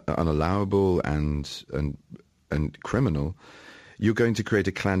unallowable and criminal, you're going to create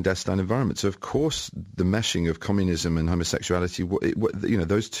a clandestine environment. So, of course, the meshing of communism and homosexuality,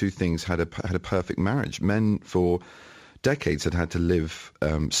 those two things had a perfect marriage. Men for decades had to live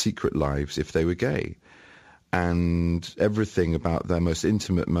secret lives if they were gay. And everything about their most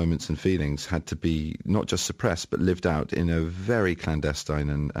intimate moments and feelings had to be not just suppressed, but lived out in a very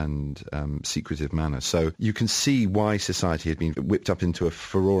clandestine and secretive manner. So you can see why society had been whipped up into a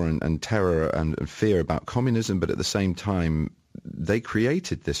furor and terror and fear about communism, but at the same time, they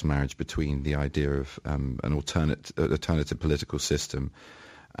created this marriage between the idea of an alternative political system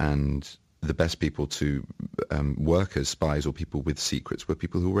and the best people to work as spies or people with secrets were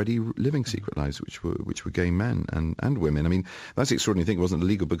people who were already living secret lives, which were gay men and women. I mean, that's the extraordinary thing. It wasn't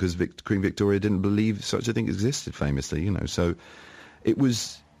illegal because Queen Victoria didn't believe such a thing existed, famously. So it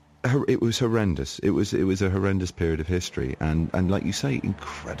was horrendous. It was a horrendous period of history, and like you say,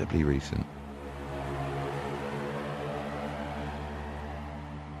 incredibly recent.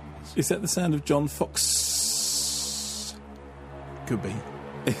 Is that the sound of John Fox? Could be.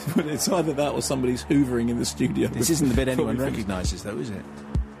 It's either that or somebody's hoovering in the studio. This isn't the bit anyone recognises, though, is it?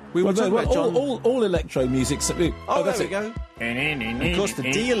 We were talking about John... all electro music. There we go. Of course,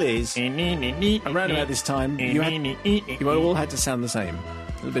 the deal is, around about this time, you all had to sound the same.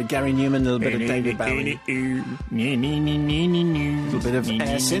 A little bit of Gary Newman, a little bit of David Bowie, a little bit of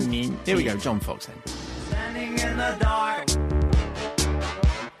air synth. Here we go, John Fox then. Standing in the dark,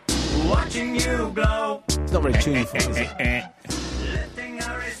 watching you glow. It's not very tuneful, is it?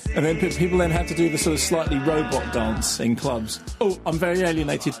 And then people then had to do the sort of slightly robot dance in clubs. Oh, I'm very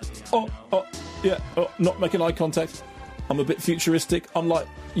alienated. Not making eye contact. I'm a bit futuristic. I'm like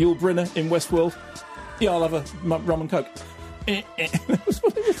Yul Brynner in Westworld. Yeah, I'll have a rum and coke.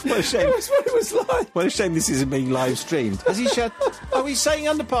 What a shame. It was what it was like. What a shame this isn't being live streamed. Has he shut... Oh, he's saying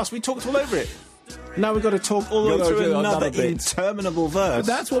underpass. We talked all over it. Now we've got to talk all the way through another interminable verse.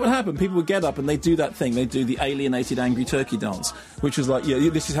 But that's what would happen. People would get up and they'd do that thing. They'd do the alienated angry turkey dance, which was like, yeah,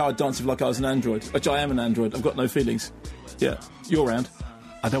 this is how I'd dance if like I was an android. Which I am an android. I've got no feelings. Yeah, you're round.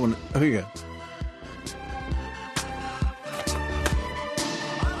 I don't want to... Oh, here you go.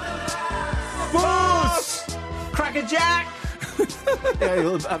 Boss! Cracker Jack! Yeah,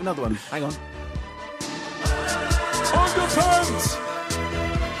 we'll have another one. Hang on. Underpants!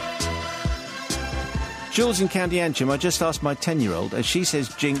 Jules in County Antrim, I just asked my 10-year-old, as she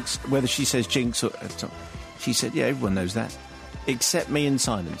says jinx, whether she says jinx or... she said, yeah, everyone knows that. Except me in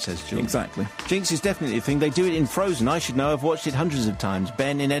silence, says Jules. Exactly. Jinx is definitely a thing. They do it in Frozen. I should know. I've watched it hundreds of times.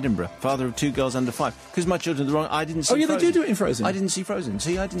 Ben in Edinburgh, father of 2 girls under 5. Because my children are the wrong... I didn't see Frozen. Oh, yeah, they do it in Frozen. I didn't see Frozen.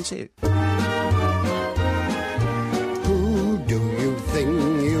 See, I didn't see it. Who do you think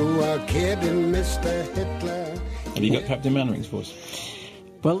you are kidding, Mr. Hitler? Have you got Captain Mannering's voice?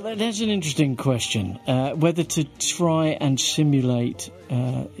 Well, that's an interesting question. Whether to try and simulate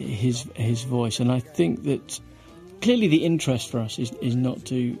his voice, and I think that clearly the interest for us is not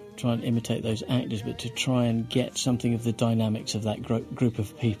to try and imitate those actors, but to try and get something of the dynamics of that group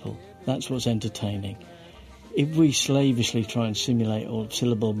of people. That's what's entertaining. If we slavishly try and simulate all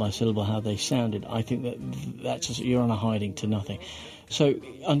syllable by syllable how they sounded, I think that's you're on a hiding to nothing. So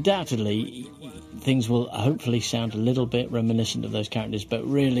undoubtedly, things will hopefully sound a little bit reminiscent of those characters, but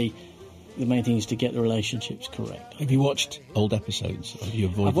really, the main thing is to get the relationships correct. Have you watched old episodes?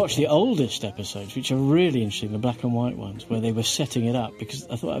 I've watched the oldest episodes, which are really interesting, the black and white ones, where they were setting it up, because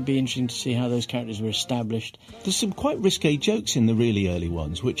I thought it'd be interesting to see how those characters were established. There's some quite risque jokes in the really early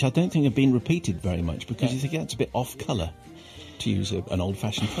ones, which I don't think have been repeated very much, because you think that's a bit off-colour, to use an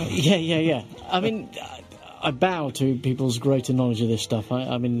old-fashioned phrase. Yeah. I mean... I bow to people's greater knowledge of this stuff.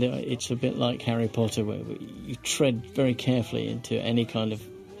 I mean, it's a bit like Harry Potter, where you tread very carefully into any kind of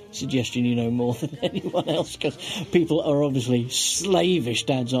suggestion you know more than anyone else, because people are obviously slavish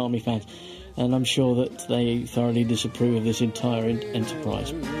Dad's Army fans, and I'm sure that they thoroughly disapprove of this entire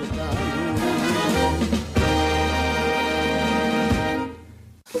enterprise.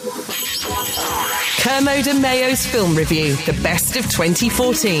 Kermode and Mayo's film review, the best of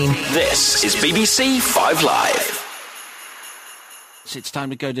 2014. This is BBC 5 Live. It's time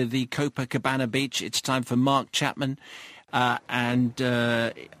to go to the Copacabana beach. It's time for Mark Chapman.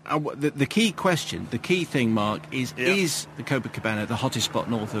 The key question, the key thing, Mark, is the Copacabana the hottest spot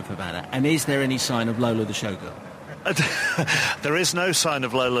north of Havana? And is there any sign of Lola the Showgirl? There is no sign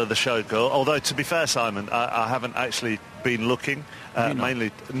of Lola the Showgirl, although, to be fair, Simon, I haven't actually been looking.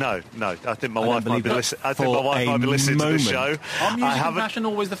 Mainly, no. I think my wife might be listening. I think my wife might be listening to the show. Are music and fashion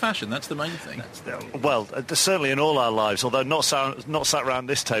always the fashion? That's the main thing. Well, certainly in all our lives. Although not sat around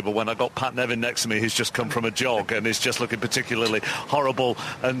this table when I got Pat Nevin next to me, who's just come from a jog and is just looking particularly horrible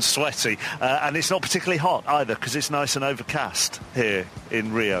and sweaty. And it's not particularly hot either, because it's nice and overcast here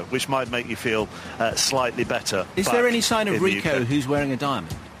in Rio, which might make you feel slightly better. Is there any sign of Rico who's wearing a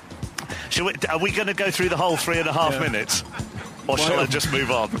diamond? Are we going to go through the whole 3.5 minutes? Or shall I just move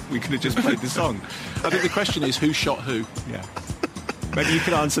on? We could have just played the song. I think the question is who shot who. Yeah. Maybe you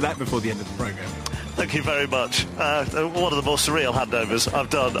could answer that before the end of the programme. Thank you very much. One of the more surreal handovers I've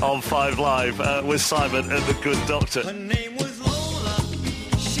done on 5 Live with Simon and the Good Doctor. Her name was Lola.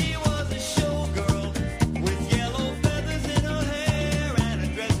 She was a showgirl with yellow feathers in her hair and a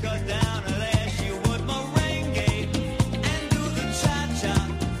dress cut down her there. She would merengue and do the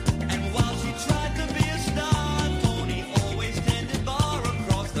cha-cha. And while she tried to be a star, Tony always tended bar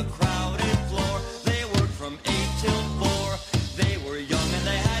across the crowded floor. They worked from 8 till 4. They were young and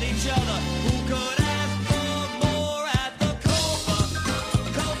they had each other. Who could ask for more at the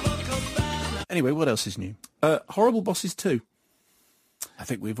Copacabana? Anyway, what else is new? Horrible Bosses 2. I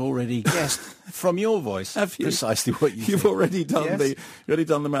think we've already guessed from your voice precisely what you You've think. already done Yes.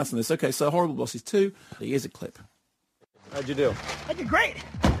 the maths on this. Okay, so Horrible Bosses 2. Here's a clip. How'd you do? I did great.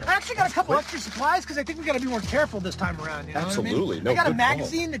 I actually got a couple extra supplies because I think we got to be more careful this time around. You know Absolutely. What I mean? No, I got a good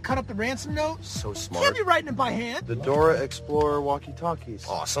magazine to cut up the ransom note. So smart. Can't be writing it by hand. The Dora Explorer walkie-talkies.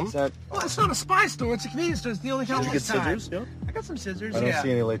 Awesome. Is that... Well, it's not a spy store. It's a convenience store. It's the only time. Did you get time. scissors? Yeah. I got some scissors. I don't yeah.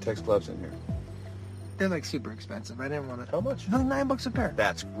 see any latex gloves in here. They're like super expensive. I didn't want to. How much? Only $9 a pair.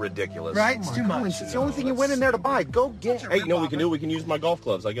 That's ridiculous. Right? It's too much. It's the only thing you went in there to buy. Go get it. Hey, you know what we can do? We can use my golf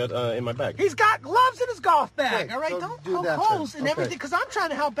gloves I got in my bag. He's got gloves in his golf bag. Hey, all right, so don't do poke that holes then. in Okay. everything because I'm trying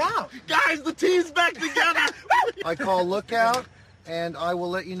to help out. Guys, the team's back together. I call Lookout, and I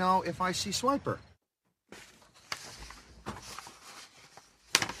will let you know if I see Swiper.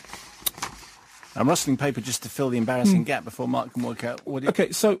 I'm rustling paper just to fill the embarrassing gap before Mark can work out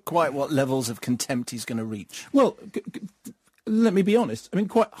quite what levels of contempt he's going to reach. Well, let me be honest. I mean,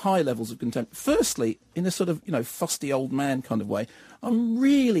 quite high levels of contempt. Firstly, in a sort of, fusty old man kind of way, I'm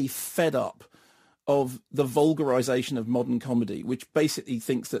really fed up of the vulgarisation of modern comedy, which basically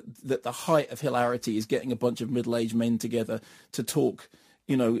thinks that the height of hilarity is getting a bunch of middle-aged men together to talk.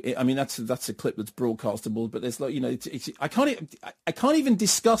 I mean, that's a clip that's broadcastable, but there's I can't even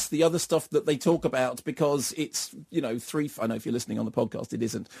discuss the other stuff that they talk about because it's, I know if you're listening on the podcast, it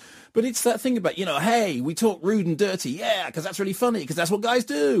isn't, but it's that thing about, hey, we talk rude and dirty. Yeah, because that's really funny because that's what guys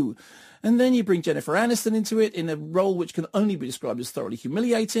do. And then you bring Jennifer Aniston into it in a role which can only be described as thoroughly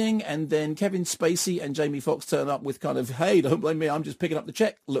humiliating. And then Kevin Spacey and Jamie Foxx turn up with kind of, hey, don't blame me, I'm just picking up the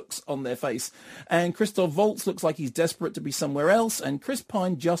check looks on their face. And Christoph Waltz looks like he's desperate to be somewhere else. And Chris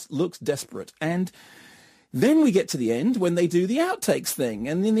Pine just looks desperate. And then we get to the end when they do the outtakes thing.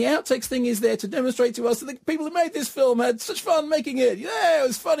 And then the outtakes thing is there to demonstrate to us that the people who made this film had such fun making it. Yeah, it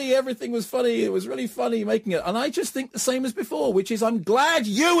was funny. Everything was funny. It was really funny making it. And I just think the same as before, which is I'm glad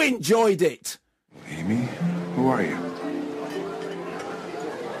you enjoyed it. Amy, who are you?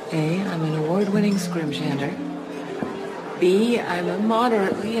 A, I'm an award-winning scrimshander. B, I'm a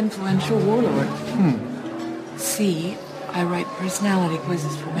moderately influential warlord. C, I write personality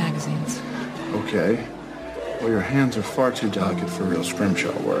quizzes for magazines. Okay. Well, your hands are far too delicate for real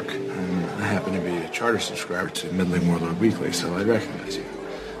scrimshaw work. And I happen to be a charter subscriber to Middling Warlord Weekly, so I'd recognize you.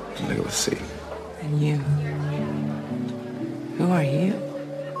 I'm gonna go with C. And you? Who are you?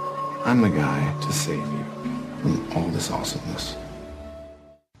 I'm the guy to save you from all this awesomeness.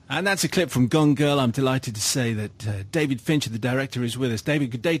 And that's a clip from Gone Girl. I'm delighted to say that David Fincher, the director, is with us.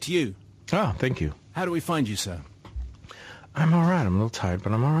 David, good day to you. Oh, thank you. How do we find you, sir? I'm all right. I'm a little tired,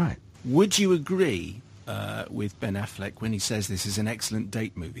 but I'm all right. Would you agree with Ben Affleck when he says this is an excellent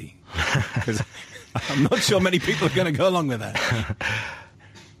date movie? Because I'm not sure many people are going to go along with that.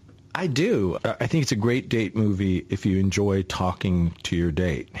 I do. I think it's a great date movie if you enjoy talking to your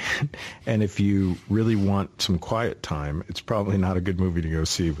date. And if you really want some quiet time, it's probably not a good movie to go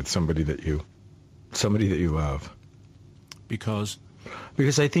see with somebody that you love. Because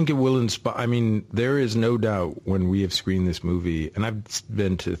I think it will inspire. I mean, there is no doubt when we have screened this movie, and I've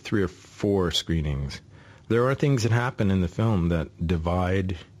been to 3 or 4 screenings, there are things that happen in the film that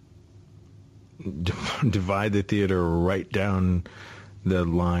divide the theater right down the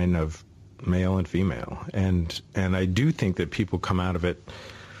line of male and female, and I do think that people come out of it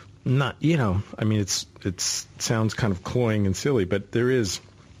not, I mean, it sounds kind of cloying and silly, but there is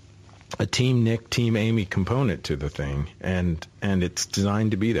a Team Nick, Team Amy component to the thing, and it's designed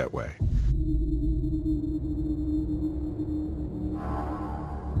to be that way.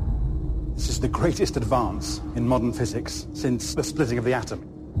 This is the greatest advance in modern physics since the splitting of the atom.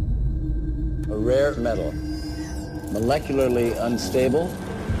 A rare metal. Molecularly unstable.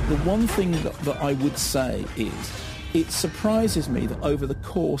 The one thing that I would say is it surprises me that over the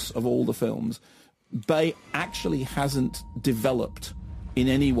course of all the films, Bay actually hasn't developed in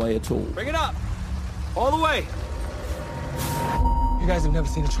any way at all. Bring it up! All the way! You guys have never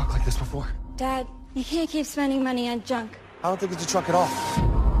seen a truck like this before. Dad, you can't keep spending money on junk. I don't think it's a truck at all.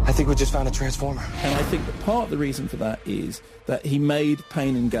 I think we just found a transformer. And I think that part of the reason for that is that he made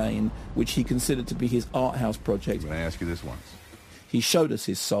Pain and Gain, which he considered to be his art house project. I'm going to ask you this once. He showed us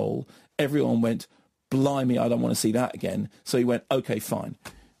his soul. Everyone went, blimey, I don't want to see that again. So he went, okay, fine.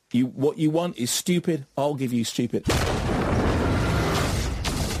 What you want is stupid. I'll give you stupid.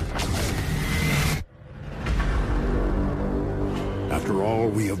 After all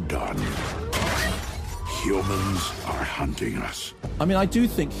we have done, humans are hunting us. I mean, I do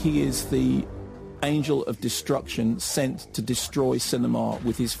think he is the angel of destruction sent to destroy cinema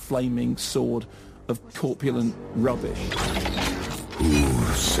with his flaming sword of corpulent rubbish. Who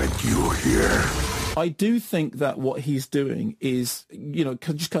sent you here? I do think that what he's doing is,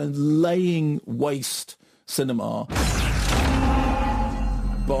 just kind of laying waste cinema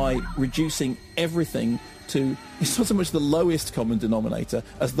by reducing everything to, it's not so much the lowest common denominator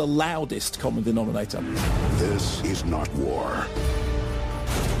as the loudest common denominator. This is not war.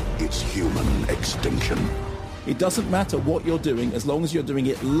 It's human extinction. It doesn't matter what you're doing as long as you're doing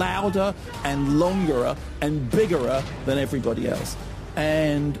it louder and longer and bigger than everybody else.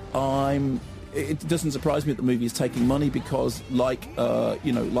 And it doesn't surprise me that the movie is taking money because, like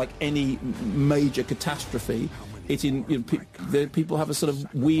any major catastrophe, people have a sort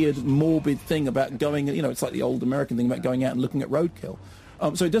of weird, morbid thing about going. It's like the old American thing about going out and looking at roadkill.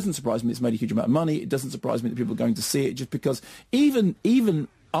 So it doesn't surprise me it's made a huge amount of money. It doesn't surprise me that people are going to see it, just because even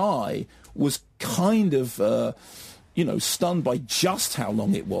I was kind of stunned by just how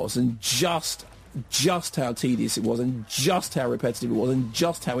long it was, and just how tedious it was, and just how repetitive it was, and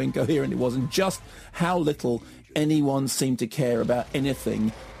just how incoherent it was, and just how little anyone seemed to care about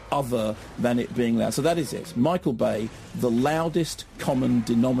anything other than it being loud. So that is it. Michael Bay, the loudest common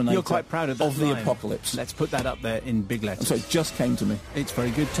denominator. You're quite proud of that the line. apocalypse. Let's put that up there in big letters. So it just came to me. It's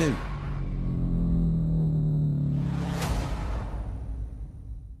very good too.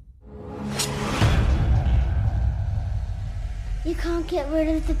 You can't get rid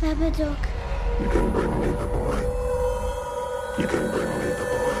of the Babadook. You can bring me the boy. You can bring me the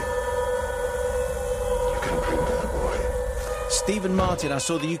boy. You can bring me the boy. Stephen Martin, I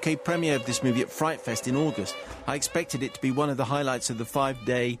saw the UK premiere of this movie at Fright Fest in August. I expected it to be one of the highlights of the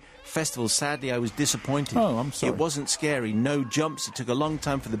 5-day festival. Sadly, I was disappointed. Oh, I'm sorry. It wasn't scary. No jumps. It took a long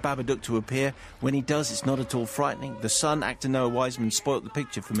time for the Babadook to appear. When he does, it's not at all frightening. The son, actor Noah Wiseman, spoilt the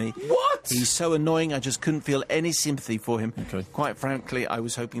picture for me. What? He's so annoying, I just couldn't feel any sympathy for him. Okay. Quite frankly, I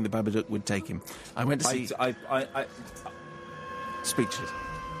was hoping the Babadook would take him. I went to see... Speechless.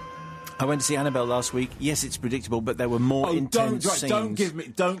 I went to see Annabelle last week. Yes, it's predictable, but there were more intense scenes.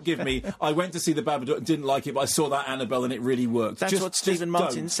 Don't give me. I went to see the Babadook and didn't like it, but I saw that Annabelle and it really worked. That's what Stephen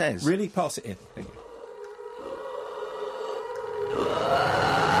Martin says. Really? Pass it in. Thank you.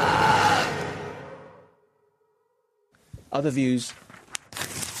 Other views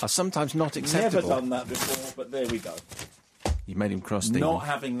are sometimes not acceptable. Never done that before, but there we go. You made him cross, Stephen. Not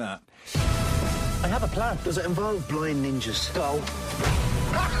having that. I have a plan. Does it involve blind ninjas? Go.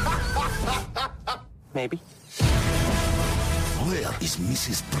 Maybe. Where is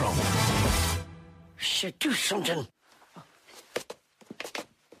Mrs. Brown? Shit, do something.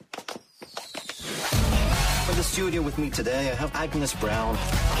 For the studio with me today, I have Agnes Brown.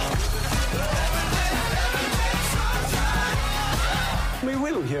 We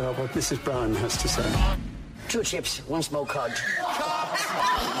will hear what Mrs. Brown has to say. 2 chips, 1 smoked cod.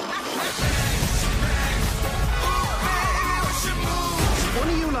 One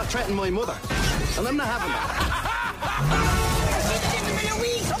of you lot threatened my mother, and I'm not having that.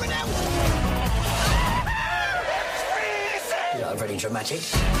 You're very dramatic.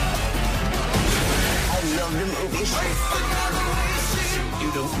 I love the movies.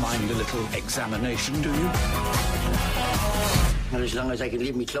 You don't mind a little examination, do you? Not as long as I can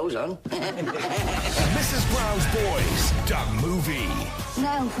leave me clothes on. Mrs. Brown's Boys, the movie.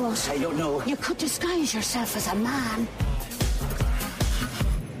 Now what? I don't know. You could disguise yourself as a man.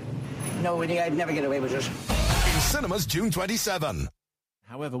 No, Winnie, I'd never get away with it. In cinemas June 27.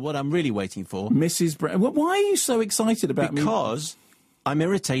 However, what I'm really waiting for... Mrs. Brown. Why are you so excited about me? Because I'm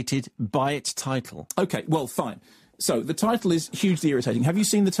irritated by its title. OK, well, fine. So, the title is hugely irritating. Have you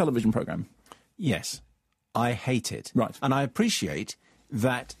seen the television programme? Yes. I hate it. Right. And I appreciate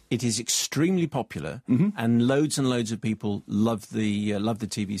that it is extremely popular and loads of people love the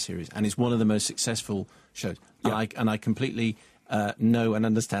TV series, and it's one of the most successful shows. Yeah. And I completely know and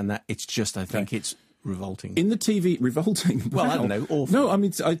understand that. It's just, I think it's revolting. In the TV... Revolting? Well, Wow. I don't know. Awful. No, I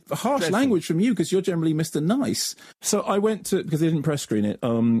mean, harsh Dreadful. language from you, because you're generally Mr. Nice. So I went to... Because they didn't press screen it,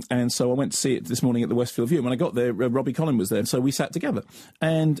 and so I went to see it this morning at the Westfield View. And when I got there, Robbie Collin was there, so we sat together.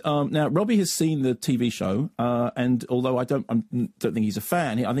 And now, Robbie has seen the TV show, and although I don't think he's a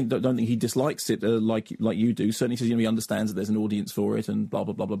fan, don't think he dislikes it like you do. Certainly says, he understands that there's an audience for it and blah,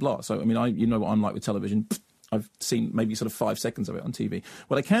 blah, blah, blah, blah. So, I mean, you know what I'm like with television. I've seen maybe sort of 5 seconds of it on TV.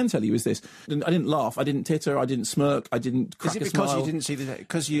 What I can tell you is this. I didn't laugh, I didn't titter, I didn't smirk, I didn't crack a smile. Is it because you didn't see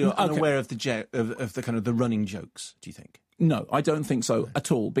because you're unaware of the of the kind of the running jokes, do you think? No, I don't think so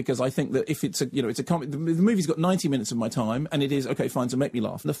at all, because I think that if it's a comedy, the movie's got 90 minutes of my time, and it is, okay, fine, to make me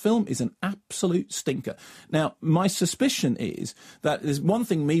laugh. The film is an absolute stinker. Now, my suspicion is that there's one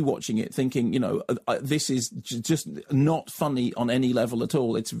thing, me watching it, thinking, this is just not funny on any level at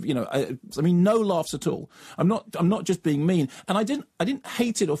all. It's, I mean, no laughs at all. I'm not just being mean. And I didn't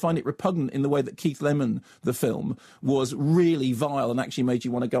hate it or find it repugnant in the way that Keith Lemon, the film, was really vile and actually made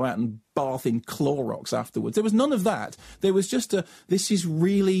you want to go out and bath in Clorox afterwards. There was none of that. There was just this is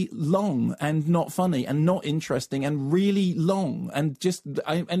really long and not funny and not interesting and really long and just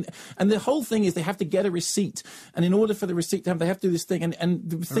and the whole thing is they have to get a receipt, and in order for the receipt to have, they have to do this thing, and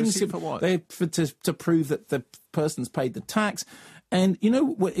the things receipt for what? To prove that the person's paid the tax. And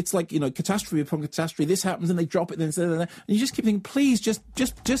it's like, catastrophe upon catastrophe. This happens, and they drop it, and you just keep thinking, please, just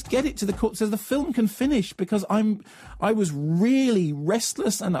get it to the court so the film can finish. Because I was really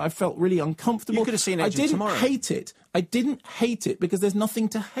restless, and I felt really uncomfortable. You could have seen Agent Tomorrow. I didn't hate it because there's nothing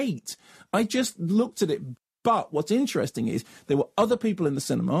to hate. I just looked at it. But what's interesting is there were other people in the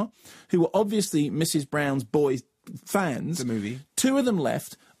cinema who were obviously Mrs. Brown's Boys fans. The movie. 2 of them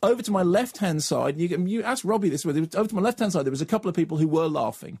left. Over to my left-hand side, you asked Robbie this, over to my left-hand side, there was a couple of people who were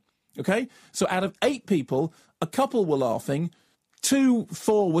laughing, okay? So out of 8 people, a couple were laughing,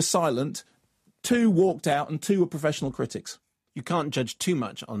 4 were silent, 2 walked out, and 2 were professional critics. You can't judge too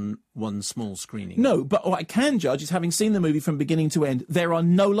much on one small screening. No, but what I can judge is, having seen the movie from beginning to end, there are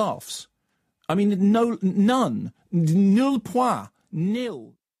no laughs. I mean, none. Nil point.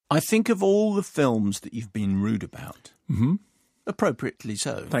 Nil. I think of all the films that you've been rude about... Mm-hmm. Appropriately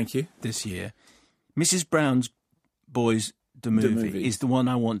so. Thank you. This year, Mrs. Brown's Boys, the movie, is the one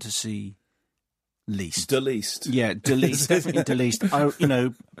I want to see least. The least. Yeah, the least. Definitely the least.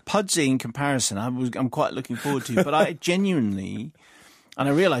 Pudsey in comparison, I'm quite looking forward to. But I genuinely, and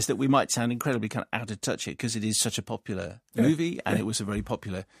I realise that we might sound incredibly kind of out of touch here because it is such a popular movie and it was a very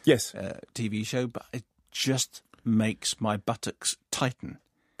popular TV show, but it just makes my buttocks tighten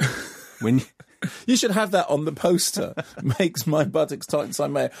when. You should have that on the poster. Makes my buttocks tighten, so I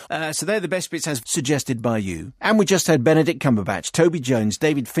may. So they're the best bits as suggested by you. And we just heard Benedict Cumberbatch, Toby Jones,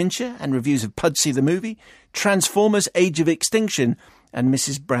 David Fincher, and reviews of Pudsey the movie, Transformers Age of Extinction, and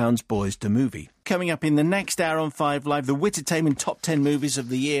Mrs. Brown's Boys the movie. Coming up in the next hour on 5 Live, the Wittertainment Top 10 Movies of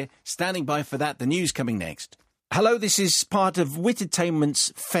the Year. Standing by for that, the news coming next. Hello, this is part of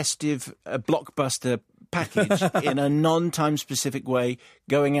Wittertainment's festive blockbuster package in a non-time-specific way,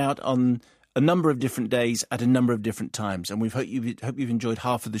 going out on a number of different days at a number of different times, and we hope you've enjoyed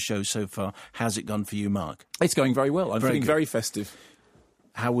half of the show so far. How's it gone for you, Mark? It's going very well. I'm feeling very festive.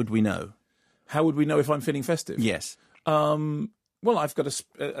 How would we know? How would we know if I'm feeling festive? Yes. Well, I've got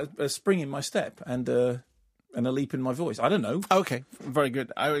a spring in my step and a leap in my voice. I don't know. Okay, very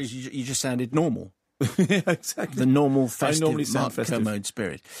good. You just sounded normal. Yeah, exactly. The normal festive, I normally sound Mark festive. Kermode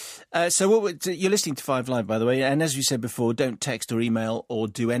spirit. You're listening to 5 Live, by the way, and as we said before, don't text or email or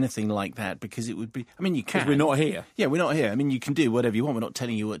do anything like that because it would be... I mean, you can. Because we're not here. Yeah, we're not here. I mean, you can do whatever you want. We're not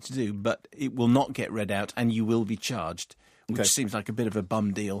telling you what to do, but it will not get read out and you will be charged, which seems like a bit of a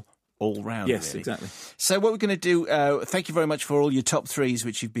bum deal all round. Yes, really. exactly. So what we're going to do, thank you very much for all your top threes,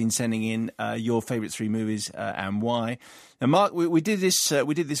 which you've been sending in, your favourite three movies and why. Now, Mark, we did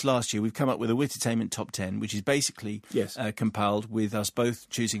this last year. We've come up with a Wittertainment top 10, which is basically compiled with us both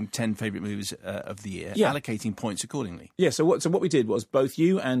choosing 10 favourite movies of the year, allocating points accordingly. Yeah, so what we did was both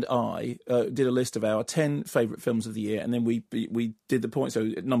you and I did a list of our 10 favourite films of the year, and then we did the points.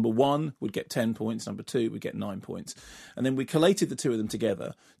 So number 1 would get 10 points, number 2 would get 9 points. And then we collated the two of them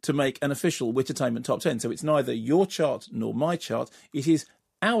together to make an official Wittertainment top 10. So it's neither your chart nor my chart, it is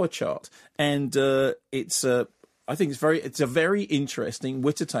our chart. And I think it's a very interesting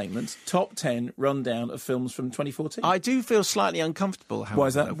Wittertainment top 10 rundown of films from 2014. I do feel slightly uncomfortable, however. Why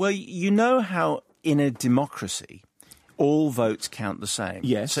is that? Well, you know how in a democracy all votes count the same.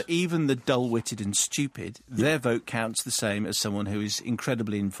 Yes. So even the dull-witted and stupid, their vote counts the same as someone who is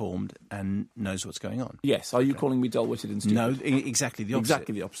incredibly informed and knows what's going on. Yes. Are you calling me dull-witted and stupid? No, exactly the opposite.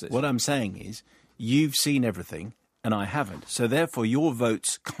 Exactly the opposite. What I'm saying is, you've seen everything, and I haven't. So therefore, your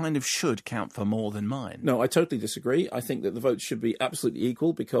votes kind of should count for more than mine. No, I totally disagree. I think that the votes should be absolutely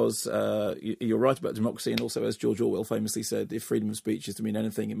equal because you're right about democracy, and also, as George Orwell famously said, if freedom of speech is to mean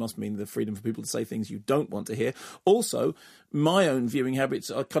anything, it must mean the freedom for people to say things you don't want to hear. Also, my own viewing habits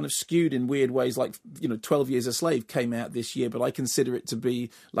are kind of skewed in weird ways, like, 12 Years a Slave came out this year, but I consider it to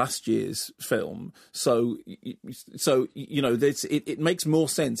be last year's film. So it makes more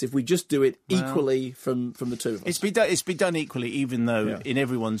sense if we just do it equally from the two of us. It's been done equally, even though in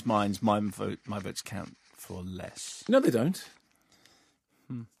everyone's minds my votes count for less. No, they don't.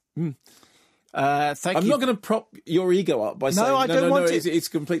 Thank I'm you. not going to prop your ego up by saying I don't want to. It's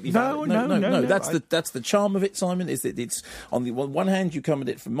completely No, valid. no. That's the charm of it, Simon. Is that it's on the one hand you come at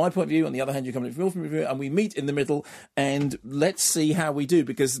it from my point of view, on the other hand you come at it from your point of view, and we meet in the middle, and let's see how we do,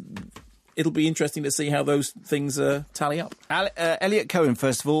 because it'll be interesting to see how those things tally up. Elliot Cohen,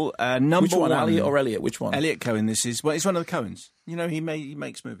 first of all, number Which one, one. Elliot or Elliot? Which one? Elliot Cohen. It's one of the Cohens. He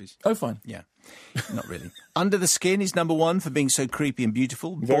makes movies. Oh, fine. Yeah, not really. Under the Skin is number one for being so creepy and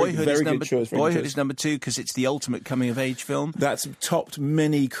beautiful. Very good choice. Boyhood is number two because it's the ultimate coming-of-age film. That's topped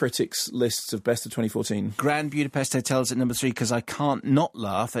many critics' lists of best of 2014. Grand Budapest Hotel is at number three because I can't not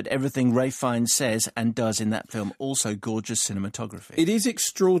laugh at everything Ralph Fiennes says and does in that film. Also gorgeous cinematography. It is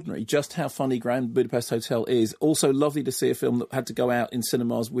extraordinary just how funny Grand Budapest Hotel is. Also lovely to see a film that had to go out in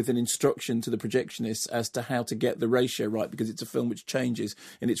cinemas with an instruction to the projectionists as to how to get the ratio right, because it's a film which changes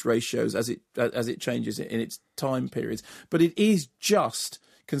in its ratios as it changes in its time periods. But it is just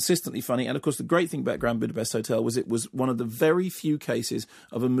consistently funny. And of course, the great thing about Grand Budapest Hotel was it was one of the very few cases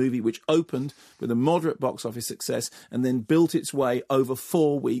of a movie which opened with a moderate box office success and then built its way over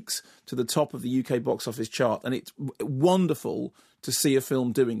 4 weeks to the top of the UK box office chart. And it's wonderful to see a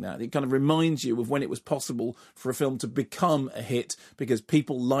film doing that. It kind of reminds you of when it was possible for a film to become a hit because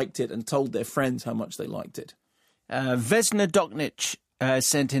people liked it and told their friends how much they liked it. Vesna Doknic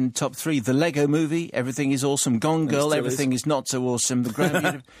sent in top three. The Lego Movie, Everything is Awesome. Gone Girl, Everything is Not So Awesome.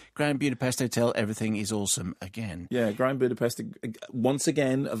 The Grand Budapest Hotel, Everything is Awesome again. Yeah, Grand Budapest, once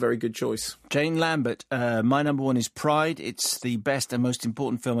again, a very good choice. Jane Lambert, my number one is Pride. It's the best and most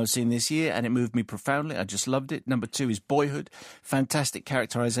important film I've seen this year, and it moved me profoundly. I just loved it. Number two is Boyhood. Fantastic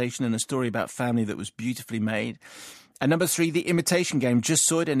characterisation and a story about family that was beautifully made. And number three, The Imitation Game. Just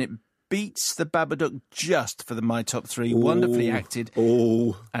saw it, and it beats The Babadook just for my top three. Wonderfully acted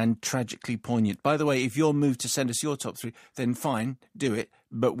and tragically poignant. By the way, if you're moved to send us your top three, then fine, do it.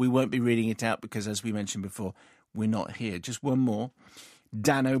 But we won't be reading it out because, as we mentioned before, we're not here. Just one more.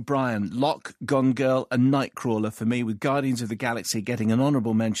 Dan O'Brien, Locke, Gone Girl and Nightcrawler for me, with Guardians of the Galaxy getting an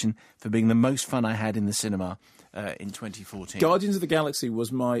honourable mention for being the most fun I had in the cinema in 2014. Guardians of the Galaxy was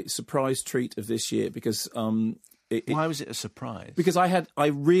my surprise treat of this year because... why was it a surprise? Because I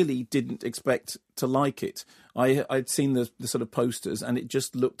really didn't expect to like it. I'd seen the sort of posters, and it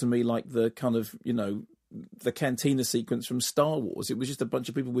just looked to me like the kind of, the cantina sequence from Star Wars. It was just a bunch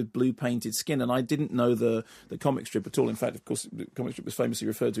of people with blue painted skin, and I didn't know the comic strip at all. In fact, of course, the comic strip was famously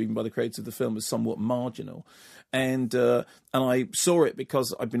referred to even by the creators of the film as somewhat marginal. And I saw it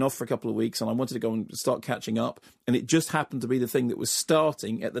because I'd been off for a couple of weeks and I wanted to go and start catching up, and it just happened to be the thing that was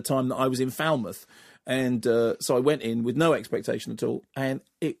starting at the time that I was in Falmouth. And so I went in with no expectation at all, and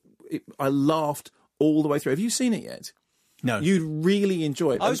I laughed all the way through. Have you seen it yet? No. You'd really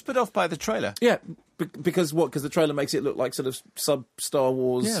enjoy it. I was put off by the trailer. Yeah, because what? Because the trailer makes it look like sort of sub-Star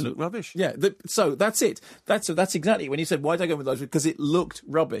Wars. Yeah, look rubbish. Yeah, so that's it. That's exactly it. When you said, why did I go with those? Because it looked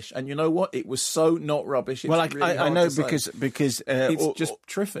rubbish. And you know what? It was so not rubbish. It's well, really I know hard to say. because it's just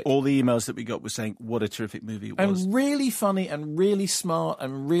terrific. All the emails that we got were saying what a terrific movie it was. And really funny and really smart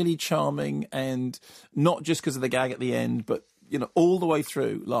and really charming, and not just because of the gag at the end, but all the way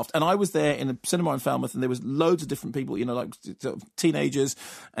through laughed. And I was there in a cinema in Falmouth, and there was loads of different people, like sort of teenagers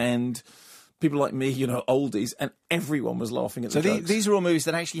and people like me, oldies, and everyone was laughing at the jokes. These are all movies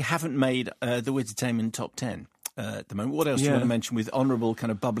that actually haven't made the Wittertainment top 10 at the moment. What else do you want to mention with honourable kind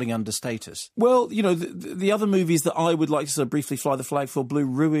of bubbling under status? Well, the other movies that I would like to sort of briefly fly the flag for, Blue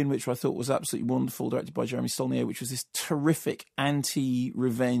Ruin, which I thought was absolutely wonderful, directed by Jeremy Saulnier, which was this terrific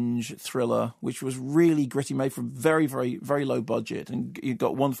anti-revenge thriller, which was really gritty, made for a very, very, very low budget, and it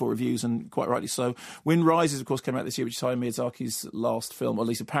got wonderful reviews, and quite rightly so. Wind Rises, of course, came out this year, which is Hayao Miyazaki's last film, or at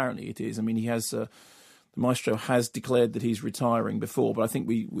least apparently it is. I mean, he has... The maestro has declared that he's retiring before, but I think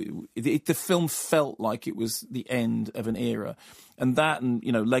the film felt like it was the end of an era, and that, and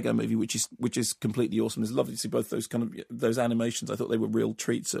Lego Movie, which is completely awesome. It's lovely to see both those animations. I thought they were real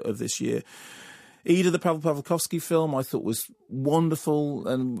treats of this year. Ida, the Pavel Pawlikowski film, I thought was wonderful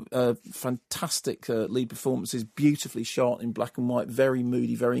and fantastic lead performances, beautifully shot in black and white, very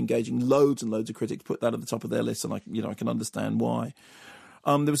moody, very engaging. Loads and loads of critics put that at the top of their list, and I can understand why.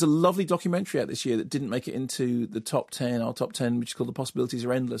 There was a lovely documentary out this year that didn't make it into the top 10, our top 10, which is called The Possibilities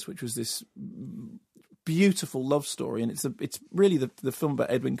Are Endless, which was this beautiful love story. And it's really the film about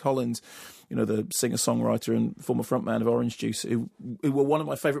Edwyn Collins, the singer-songwriter and former frontman of Orange Juice, who were one of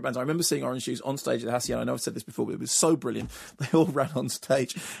my favourite bands. I remember seeing Orange Juice on stage at the Hacienda. I know I've said this before, but it was so brilliant. They all ran on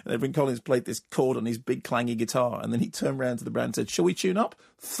stage, and Edwyn Collins played this chord on his big clangy guitar, and then he turned around to the band and said, "Shall we tune up?"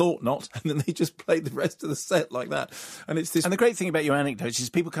 Thought not. And then they just played the rest of the set like that. And it's this. And the great thing about your anecdotes is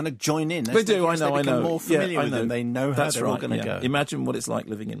people kind of join in. They do, I know. They become more familiar with them. They know how That's they're all going to go. Imagine what it's like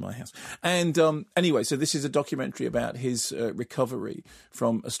living in my house. And anyway, so this is a documentary about his recovery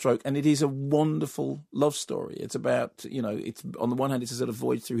from a stroke, and it is a wonderful love story. It's about, it's on the one hand, it's a sort of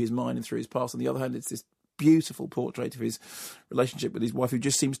voyage through his mind and through his past. On the other hand, it's this beautiful portrait of his relationship with his wife, who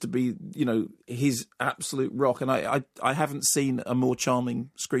just seems to be, his absolute rock. And I haven't seen a more charming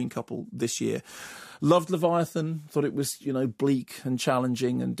screen couple this year. Loved Leviathan, thought it was, bleak and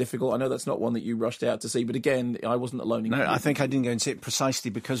challenging and difficult. I know that's not one that you rushed out to see, but again, I wasn't alone in it. No, I think I didn't go and see it precisely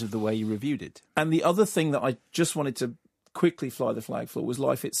because of the way you reviewed it. And the other thing that I just wanted to quickly fly the flag for was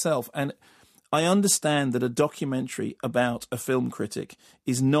Life itself. And I understand that a documentary about a film critic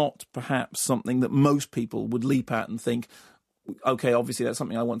is not perhaps something that most people would leap at and think, okay, obviously that's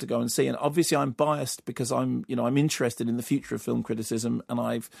something I want to go and see. And obviously I'm biased because I'm interested in the future of film criticism, and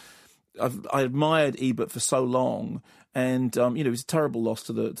I admired Ebert for so long, and it was a terrible loss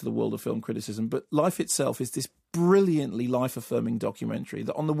to the world of film criticism. But Life itself is this brilliantly life-affirming documentary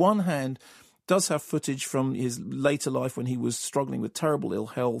that, on the one hand, does have footage from his later life when he was struggling with terrible ill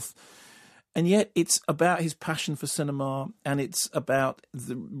health. And yet it's about his passion for cinema, and it's about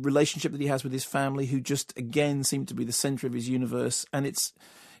the relationship that he has with his family, who just, again, seem to be the centre of his universe. And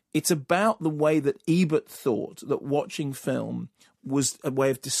it's about the way that Ebert thought that watching film was a way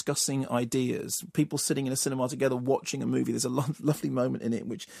of discussing ideas. People sitting in a cinema together watching a movie. There's a lovely moment in it in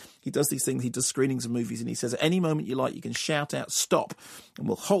which he does these things. He does screenings of movies, and he says, at any moment you like, you can shout out, "Stop," and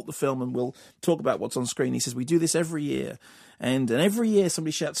we'll halt the film and we'll talk about what's on screen. He says, we do this every year. And every year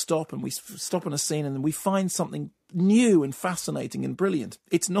somebody shouts "stop," and we stop on a scene, and then we find something new and fascinating and brilliant.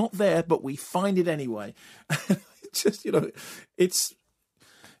 It's not there, but we find it anyway. Just, it's,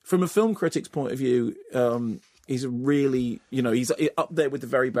 from a film critic's point of view, he's a really, he's up there with the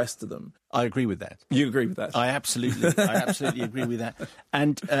very best of them. I agree with that. You agree with that? I absolutely agree with that.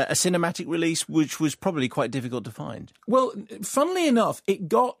 And a cinematic release which was probably quite difficult to find. Well, funnily enough, it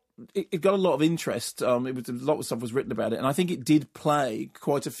got a lot of interest. A lot of stuff was written about it, and I think it did play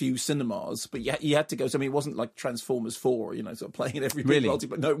quite a few cinemas. But you had to go. So, it wasn't like Transformers 4, sort of playing it every really.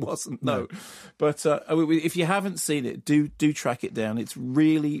 But no, it wasn't. No. But if you haven't seen it, do track it down. It's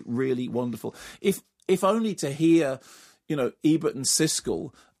really, really wonderful. If only to hear, Ebert and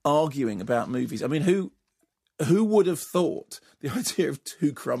Siskel arguing about movies. I mean, who would have thought the idea of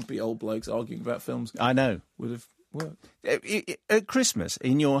two grumpy old blokes arguing about films? I know. Would have worked. At Christmas,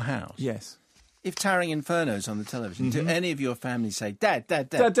 in your house? Yes. If Towering Inferno's on the television, do any of your family say, Dad, tell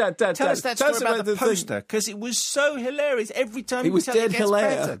us that story about the poster? Because it was so hilarious every time. It was dead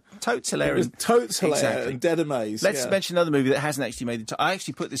hilarious. Totes hilarious. It was totes hilarious. Exactly. And dead amazed. Let's mention another movie that hasn't actually made the top. I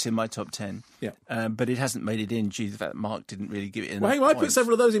actually put this in my top 10. Yeah. But it hasn't made it in due to the fact that Mark didn't really give it enough Well, I put points.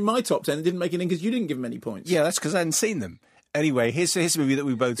 several of those in my top 10 and didn't make it in because you didn't give them any points. Yeah, that's because I hadn't seen them. Anyway, here's a movie that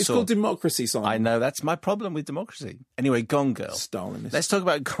we both saw. It's called Democracy, Simon. I know, that's my problem with Democracy. Anyway, Gone Girl. Stalinist. Let's talk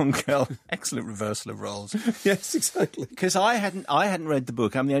about Gone Girl. Excellent reversal of roles. Yes, exactly. Because I hadn't read the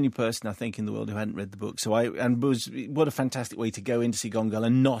book. I'm the only person, I think, in the world who hadn't read the book. What a fantastic way to go in to see Gone Girl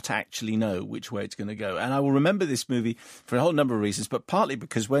and not actually know which way it's going to go. And I will remember this movie for a whole number of reasons, but partly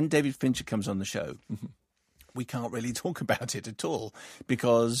because when David Fincher comes on the show, we can't really talk about it at all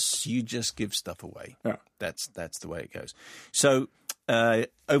because you just give stuff away. Yeah. That's the way it goes. So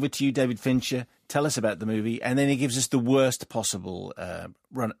over to you, David Fincher. Tell us about the movie, and then he gives us the worst possible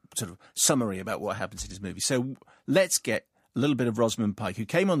sort of summary about what happens in his movie. So let's get a little bit of Rosamund Pike, who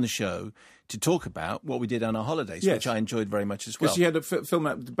came on the show to talk about what we did on our holidays, Yes. which I enjoyed very much as well. Because she had a film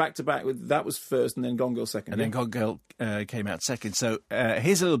out back-to-back. That was first, and then Gone Girl second. And then Gone Girl came out second. So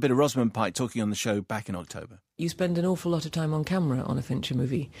here's a little bit of Rosamund Pike talking on the show back in October. You spend an awful lot of time on camera on a Fincher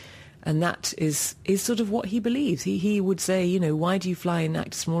movie, and that is sort of what he believes. He would say, you know, why do you fly in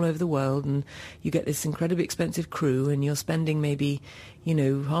actors from all over the world, and you get this incredibly expensive crew, and you're spending maybe, you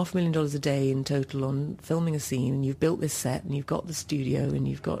know, $500,000 a day in total on filming a scene, and you've built this set, and you've got the studio, and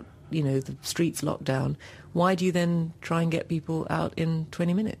you've got, you know, the streets locked down. Why do you then try and get people out in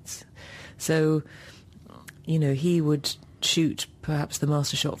 20 minutes? So, you know, he would shoot perhaps the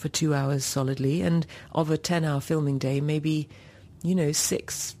master shot for 2 hours solidly, and of a 10-hour filming day, maybe, you know,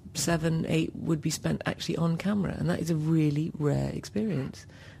 6, 7, 8 would be spent actually on camera, and that is a really rare experience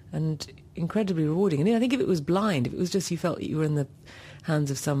and incredibly rewarding. And I think if it was blind, if it was just you felt that you were in the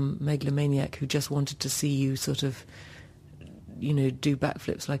hands of some megalomaniac who just wanted to see you sort of, you know, do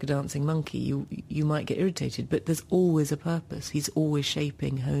backflips like a dancing monkey, you might get irritated. But there's always a purpose. He's always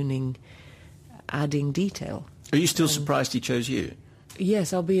shaping, honing, adding detail. Are you still surprised he chose you?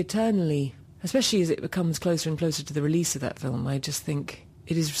 Yes, I'll be eternally, especially as it becomes closer and closer to the release of that film. I just think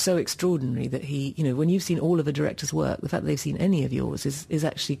it is so extraordinary that he, you know, when you've seen all of a director's work, the fact that they've seen any of yours is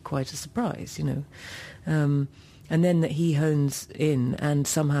actually quite a surprise, you know. And then that he hones in and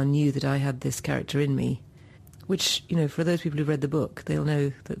somehow knew that I had this character in me, which, you know, for those people who've read the book, they'll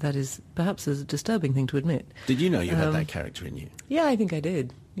know that that is perhaps a disturbing thing to admit. Did you know you had that character in you? Yeah, I think I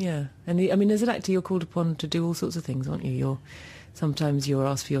did, yeah. And, I mean, as an actor, you're called upon to do all sorts of things, aren't you? Sometimes you're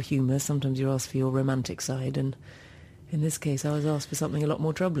asked for your humour, sometimes you're asked for your romantic side, and in this case, I was asked for something a lot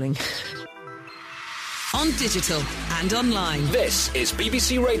more troubling. On digital and online. This is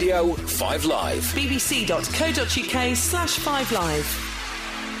BBC Radio 5 Live. bbc.co.uk/5 Live.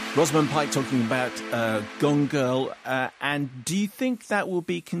 Rosamund Pike talking about Gone Girl, and do you think that will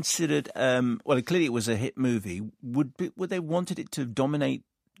be considered? Well, clearly it was a hit movie. Would they wanted it to dominate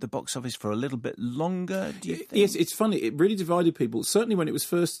the box office for a little bit longer? Do you think? Yes, it's funny. It really divided people. Certainly, when it was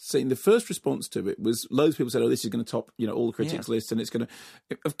first seen, the first response to it was loads of people said, "Oh, this is going to top, you know, all the critics' lists," and it's going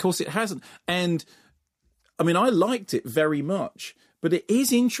to. Of course, it hasn't. And I mean, I liked it very much. But it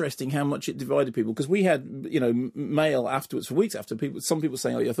is interesting how much it divided people, because we had, you know, mail afterwards for weeks after some people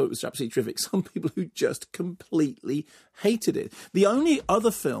saying, "Oh, yeah, I thought it was absolutely terrific." Some people who just completely hated it. The only other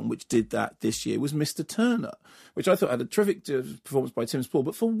film which did that this year was Mr. Turner, which I thought had a terrific performance by Tim Spall.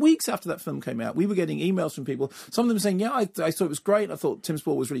 But for weeks after that film came out, we were getting emails from people. Some of them saying, "Yeah, I thought it was great. I thought Tim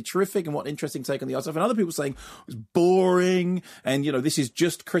Spall was really terrific, and what an interesting take on the art stuff." And other people saying it was boring, and, you know, this is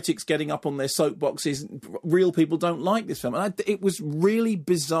just critics getting up on their soapboxes. Real people don't like this film, and it was really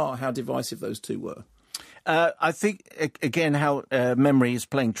bizarre how divisive those two were. I think, again, how memory is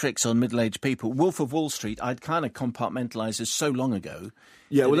playing tricks on middle-aged people. Wolf of Wall Street, I'd kind of compartmentalised as so long ago.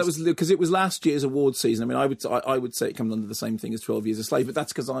 Yeah, well, that was because it was last year's award season. I mean, I would say it comes under the same thing as 12 Years a Slave, but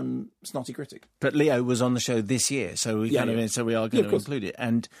that's because I'm a snotty critic. But Leo was on the show this year, so we so we are going to include it.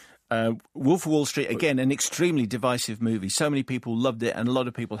 And Wolf of Wall Street, again, an extremely divisive movie. So many people loved it, and a lot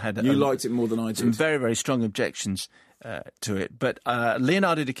of people had... You liked it more than I did. Some very, very strong objections to it. But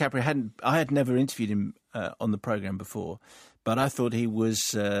Leonardo DiCaprio, I had never interviewed him on the programme before, but I thought he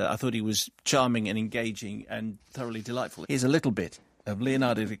was charming and engaging and thoroughly delightful. Here's a little bit of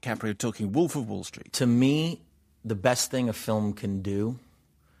Leonardo DiCaprio talking Wolf of Wall Street. To me, the best thing a film can do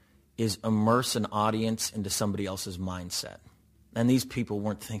is immerse an audience into somebody else's mindset. And these people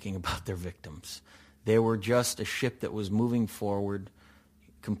weren't thinking about their victims. They were just a ship that was moving forward,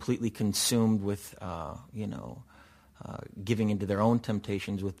 completely consumed with, giving into their own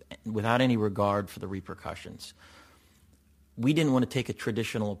temptations without any regard for the repercussions. We didn't want to take a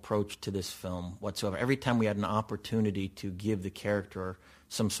traditional approach to this film whatsoever. Every time we had an opportunity to give the character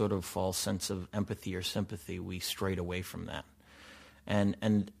some sort of false sense of empathy or sympathy, we strayed away from that.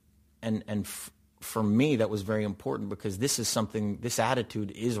 For me, that was very important, because this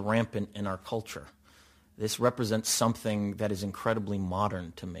attitude is rampant in our culture. This represents something that is incredibly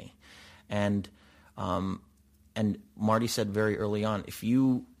modern to me. And Marty said very early on, if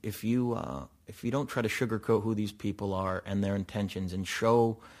you don't try to sugarcoat who these people are and their intentions and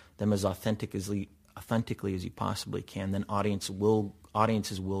show them as authentically as you possibly can, then audiences will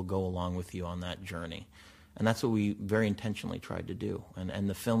go along with you on that journey. And that's what we very intentionally tried to do. And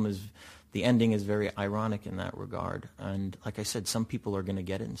the ending is very ironic in that regard. And like I said, some people are going to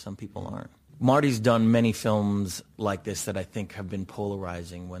get it and some people aren't. Marty's done many films like this that I think have been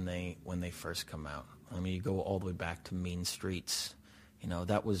polarizing when they first come out. I mean, you go all the way back to Mean Streets. You know,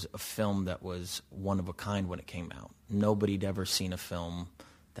 that was a film that was one of a kind when it came out. Nobody'd ever seen a film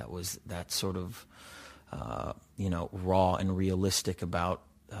that was that sort of, raw and realistic about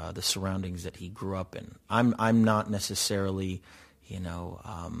the surroundings that he grew up in. I'm not necessarily,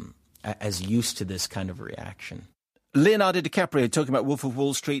 as used to this kind of reaction. Leonardo DiCaprio talking about Wolf of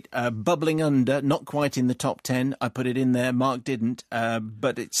Wall Street, bubbling under, not quite in the top 10. I put it in there, Mark didn't,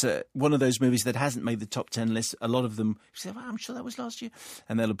 but it's one of those movies that hasn't made the top 10 list. A lot of them, you say, well, I'm sure that was last year,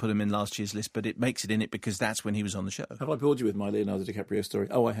 and they'll put him in last year's list, but it makes it in it because that's when he was on the show. Have I bored you with my Leonardo DiCaprio story?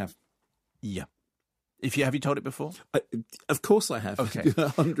 Oh, I have. Yeah. Have you told it before? Of course I have. Okay.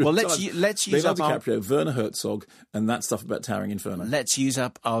 Well, let's use up Leonardo DiCaprio, Werner Herzog, and that stuff about Towering Inferno. Let's use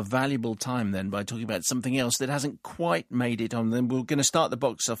up our valuable time then by talking about something else that hasn't quite made it on. Then we're going to start the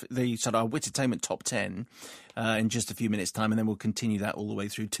box off, our Wittertainment top 10 in just a few minutes' time, and then we'll continue that all the way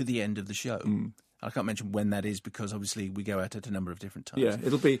through to the end of the show. I can't mention when that is because obviously we go out at a number of different times. Yeah,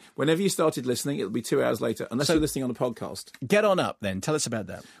 it'll be whenever you started listening, it'll be 2 hours later, unless you're listening on a podcast. Get On Up then. Tell us about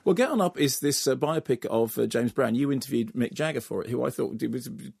that. Well, Get On Up is this biopic of James Brown. You interviewed Mick Jagger for it, who I thought was,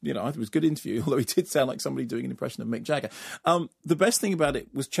 I thought it was a good interview, although he did sound like somebody doing an impression of Mick Jagger. The best thing about it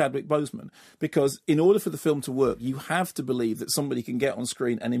was Chadwick Boseman, because in order for the film to work, you have to believe that somebody can get on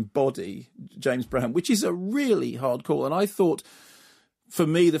screen and embody James Brown, which is a really hard call. And I thought, for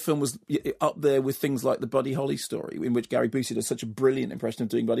me, the film was up there with things like the Buddy Holly story, in which Gary Busey does such a brilliant impression of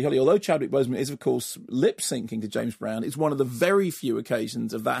doing Buddy Holly. Although Chadwick Boseman is, of course, lip-syncing to James Brown, it's one of the very few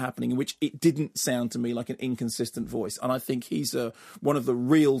occasions of that happening in which it didn't sound to me like an inconsistent voice. And I think he's one of the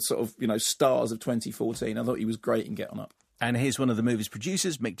real sort of, stars of 2014. I thought he was great in Get On Up. And here's one of the movie's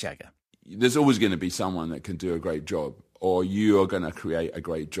producers, Mick Jagger. There's always going to be someone that can do a great job, or you are going to create a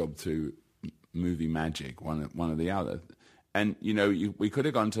great job through movie magic, one or the other. And, we could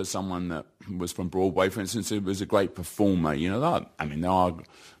have gone to someone that was from Broadway, for instance, who was a great performer. There are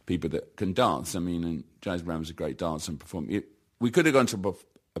people that can dance. And James Brown was a great dancer and performer. We could have gone to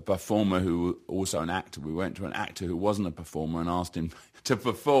a performer who was also an actor. We went to an actor who wasn't a performer and asked him to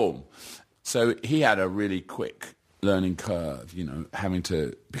perform. So he had a really quick learning curve, having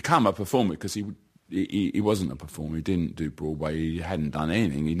to become a performer, because he wasn't a performer. He didn't do Broadway. He hadn't done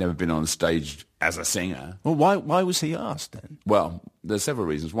anything. He'd never been on stage as a singer. Well, why was he asked then? Well, there's several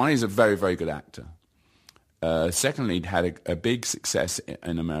reasons. One, he's a very, very good actor. Secondly, he'd had a big success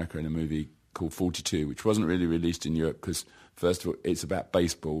in America in a movie called 42, which wasn't really released in Europe because, first of all, it's about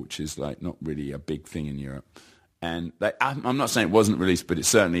baseball, which is not really a big thing in Europe. And I'm not saying it wasn't released, but it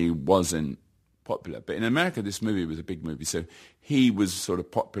certainly wasn't popular. But in America, this movie was a big movie, so he was sort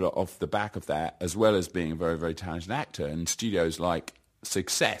of popular off the back of that, as well as being a very, very talented actor. And studios like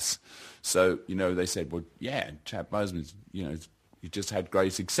success. So, they said, well, yeah, Chad Boseman's, he just had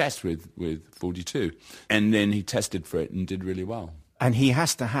great success with 42. And then he tested for it and did really well. And he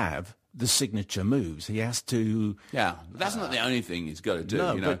has to have the signature moves. He has to... Yeah, that's not the only thing he's got to do.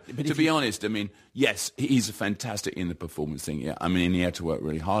 No, but to be honest, yes, he's fantastic in the performance thing. Yeah, he had to work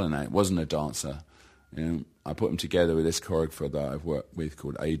really hard on that. He wasn't a dancer. I put him together with this choreographer that I've worked with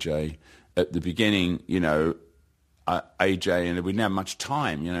called AJ. At the beginning, AJ, and we didn't have much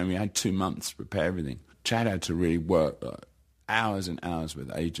time. We had 2 months to prepare everything. Chad had to really work hours and hours with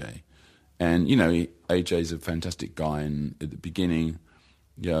AJ. And, AJ's a fantastic guy, and at the beginning...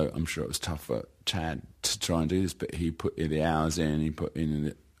 I'm sure it was tough for Chad to try and do this, but he put the hours in, he put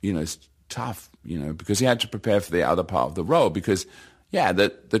in, it's tough, because he had to prepare for the other part of the role, because,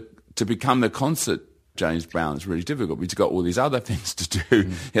 to become the concert James Brown is really difficult, but he's got all these other things to do.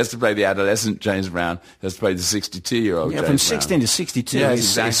 He has to play the adolescent James Brown, he has to play the 62-year-old James Brown. From 16 to 62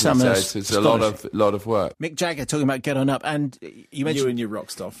 exactly. It's a lot of work. Mick Jagger talking about Get On Up, and you mentioned... You and your rock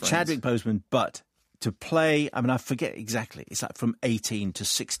star friends. Chadwick Boseman, but... to play, I forget exactly, it's like from 18 to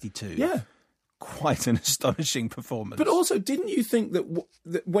 62. Yeah. Quite an astonishing performance. But also, didn't you think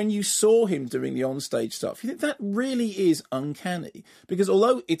that when you saw him doing the onstage stuff, you think that really is uncanny? Because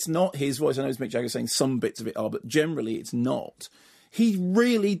although it's not his voice, I know it's Mick Jagger saying some bits of it are, but generally it's not. He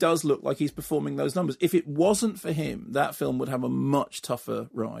really does look like he's performing those numbers. If it wasn't for him, that film would have a much tougher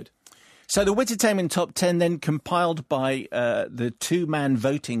ride. So the Wittertainment Top 10 then compiled by the two-man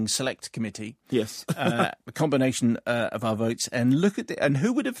voting select committee. Yes. A combination of our votes. And and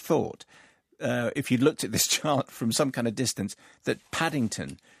who would have thought, if you'd looked at this chart from some kind of distance, that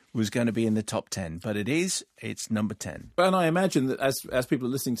Paddington was going to be in the top 10, but it's number 10. And I imagine that as people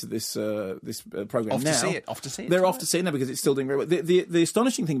are listening to this program Off now, to see it. They're off to see it now because it's still doing very well. The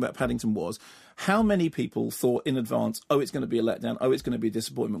astonishing thing about Paddington was how many people thought in advance, oh, it's going to be a letdown, oh, it's going to be a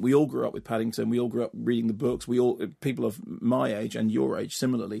disappointment. We all grew up with Paddington. We all grew up reading the books. People of my age and your age,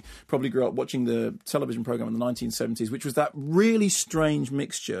 similarly, probably grew up watching the television program in the 1970s, which was that really strange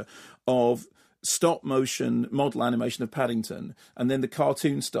mixture of stop-motion model animation of Paddington and then the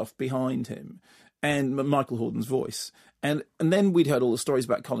cartoon stuff behind him and Michael Horden's voice. And then we'd heard all the stories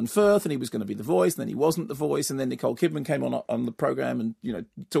about Colin Firth and he was going to be the voice and then he wasn't the voice and then Nicole Kidman came on the programme and,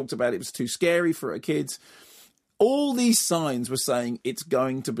 talked about it was too scary for her kids. All these signs were saying it's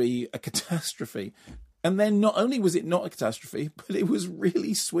going to be a catastrophe. And then not only was it not a catastrophe, but it was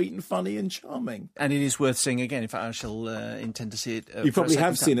really sweet and funny and charming. And it is worth seeing again. In fact, I shall intend to see it You probably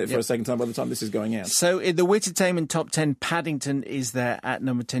have seen it for Yep. a second time by the time this is going out. So in the Wittertainment Top 10, Paddington is there at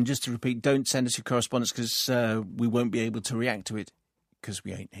number 10. Just to repeat, don't send us your correspondence because we won't be able to react to it because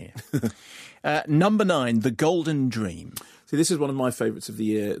we ain't here. Number 9, The Golden Dream. See, this is one of my favourites of the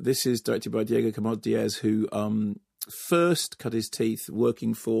year. This is directed by Diego Camot Diaz, who first cut his teeth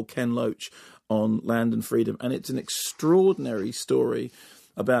working for Ken Loach on Land and Freedom, and it's an extraordinary story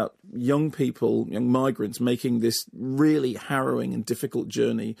about young people, young migrants, making this really harrowing and difficult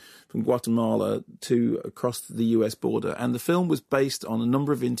journey from Guatemala to across the US border. And the film was based on a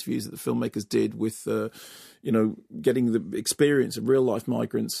number of interviews that the filmmakers did with, getting the experience of real-life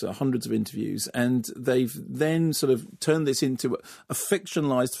migrants, hundreds of interviews. And they've then sort of turned this into a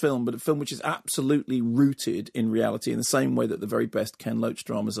fictionalised film, but a film which is absolutely rooted in reality in the same way that the very best Ken Loach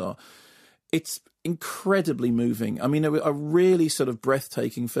dramas are. It's incredibly moving. I mean, a really sort of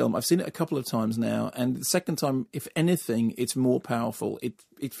breathtaking film. I've seen it a couple of times now, and the second time, if anything, it's more powerful.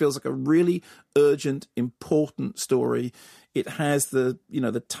 It feels like a really urgent, important story. It has the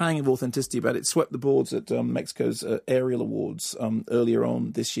tang of authenticity about it. It swept the boards at Mexico's Ariel Awards earlier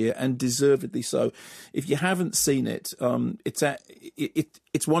on this year, and deservedly so. If you haven't seen it,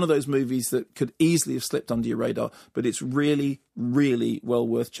 it's one of those movies that could easily have slipped under your radar, but it's really, really well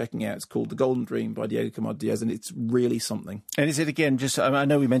worth checking out. It's called The Golden Dream by Diego Camot Diaz, and it's really something. And is it, again, I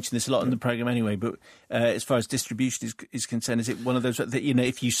know we mentioned this a lot in the programme anyway, but as far as distribution is concerned, is it one of those that,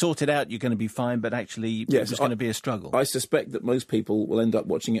 if you sort it out, you're going to be fine, but actually it's going to be a struggle? I suspect that most people will end up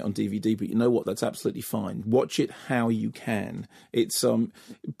watching it on DVD, but you know what? That's absolutely fine. Watch it how you can. It's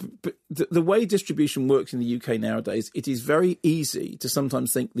the way distribution works in the UK nowadays, it is very easy to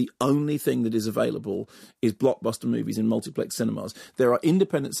sometimes think the only thing that is available is blockbuster movies in multiplex cinemas. There are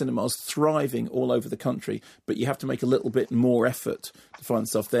independent cinemas thriving all over the country, but you have to make a little bit more effort to find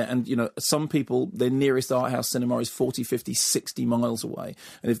stuff there. And, some people, their nearest art house cinema is 40, 50, 60 miles away.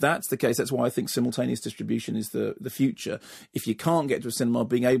 And if that's the case, that's why I think simultaneous distribution is the future. If you can't get to a cinema,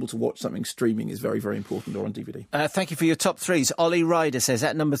 being able to watch something streaming is very, very important, or on DVD. Thank you for your top threes. Ollie Ryder says,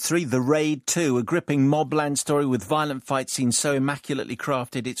 at number 3, The Raid 2, a gripping mobland story with violent fight scenes so immaculately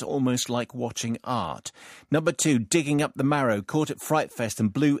crafted it's almost like watching art. Number 2, Digging Up the Marrow, caught at Fright Fest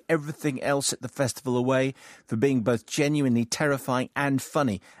and blew everything else at the festival away for being both genuinely terrifying and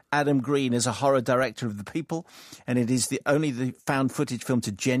funny. Adam Green is a horror director of the people, and it is only the found footage film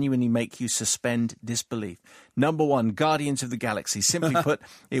to genuinely make you suspend disbelief. Number 1, Guardians of the Galaxy. Simply put,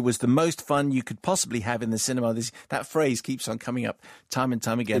 it was the most fun you could possibly have in the cinema. That phrase keeps on coming up time and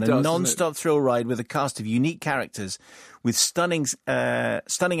time again. A non-stop thrill ride with a cast of unique characters with stunning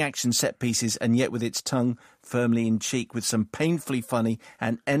action set pieces, and yet with its tongue firmly in cheek, with some painfully funny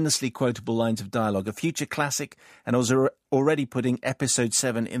and endlessly quotable lines of dialogue. A future classic, and was already putting Episode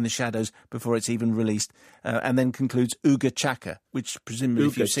 7 in the shadows before it's even released, and then concludes Ooga Chaka, which presumably,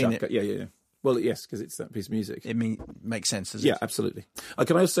 if you've seen it... Yeah. Well, yes, because it's that piece of music. It makes sense, doesn't it? Yeah, absolutely.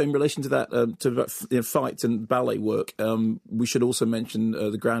 Can I also say, in relation to that, fight and ballet work, we should also mention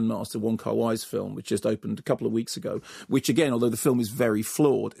the Grandmaster Wong Kar-wai's film, which just opened a couple of weeks ago, which, again, although the film is very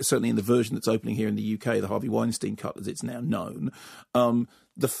flawed, certainly in the version that's opening here in the UK, the Harvey Weinstein cut, as it's now known,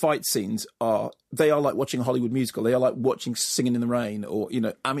 the fight scenes are like watching a Hollywood musical. They are like watching Singing in the Rain, or,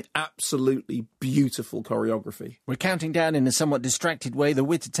 absolutely beautiful choreography. We're counting down in a somewhat distracted way the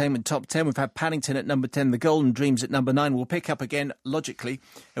Wittertainment Top 10. We've had Paddington at number 10, The Golden Dreams at number 9. We'll pick up again, logically,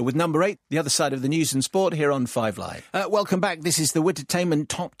 with number 8, the other side of the news and sport, here on 5 Live. Welcome back. This is the Wittertainment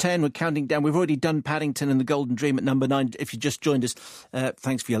Top 10. We're counting down. We've already done Paddington and The Golden Dream at number 9. If you just joined us,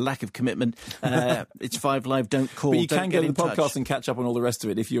 thanks for your lack of commitment. It's 5 Live. Don't call. But you don't can get go to in the podcast touch. and catch up on all the rest of it.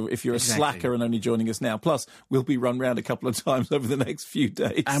 it if you're a Exactly. slacker and only joining us now. Plus, we'll be run round a couple of times over the next few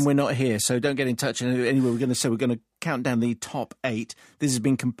days. And we're not here, so don't get in touch. Anyway, we're going to count down the top 8. This has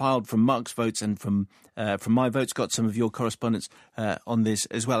been compiled from Mark's votes and from my votes. Got some of your correspondence on this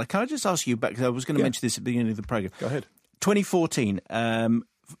as well. Can I just ask you back? Because I was going to mention this at the beginning of the programme. Go ahead. 2014.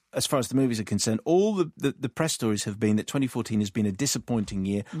 As far as the movies are concerned, all the press stories have been that 2014 has been a disappointing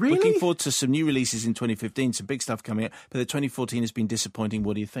year. Really? Looking forward to some new releases in 2015, some big stuff coming out, but that 2014 has been disappointing.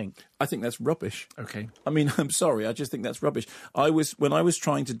 What do you think? I think that's rubbish. Okay. I mean, I'm sorry, I just think that's rubbish. When I was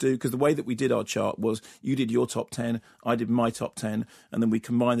trying to do, because the way that we did our chart was you did your top 10, I did my top 10, and then we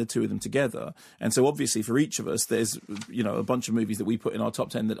combined the two of them together. And so obviously for each of us, there's, a bunch of movies that we put in our top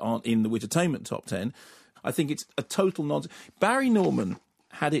 10 that aren't in the Wittertainment top 10. I think it's a total nonsense. Barry Norman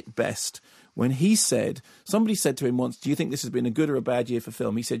had it best when he said, somebody said to him once, do you think this has been a good or a bad year for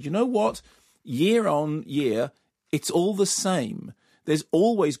film? He said, you know what? Year on year, it's all the same. There's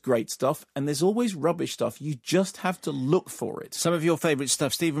always great stuff and there's always rubbish stuff. You just have to look for it. Some of your favourite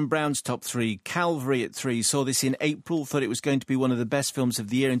stuff. Stephen Brown's top 3. Calvary at 3. Saw this in April. Thought it was going to be one of the best films of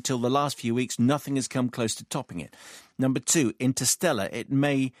the year until the last few weeks. Nothing has come close to topping it. Number 2, Interstellar. It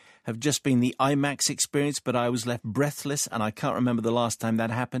may have just been the IMAX experience, but I was left breathless and I can't remember the last time that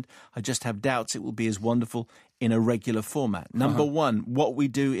happened. I just have doubts it will be as wonderful in a regular format. Number 1, What We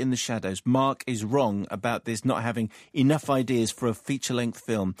Do in the Shadows. Mark is wrong about this not having enough ideas for a feature-length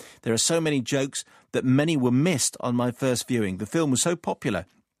film. There are so many jokes that many were missed on my first viewing. The film was so popular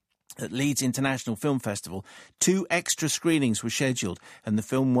at Leeds International Film Festival, 2 extra screenings were scheduled and the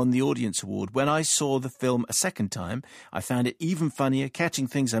film won the Audience Award. When I saw the film a second time, I found it even funnier, catching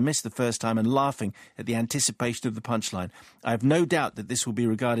things I missed the first time and laughing at the anticipation of the punchline. I have no doubt that this will be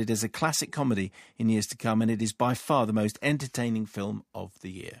regarded as a classic comedy in years to come, and it is by far the most entertaining film of the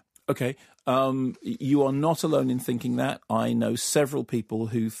year. Okay, you are not alone in thinking that. I know several people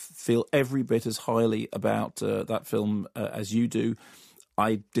who feel every bit as highly about that film as you do.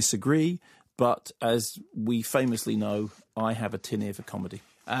 I disagree, but as we famously know, I have a tin ear for comedy.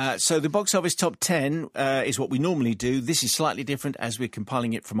 So the box office top 10 is what we normally do. This is slightly different as we're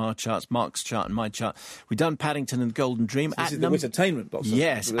compiling it from our charts, Mark's chart and my chart. We've done Paddington and the Golden Dream. So this is the Wittertainment box office.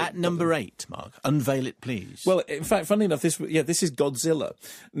 Yes, at number 8, Mark. Unveil it, please. Well, in fact, funnily enough, this is Godzilla.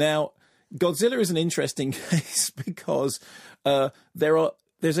 Now, Godzilla is an interesting case because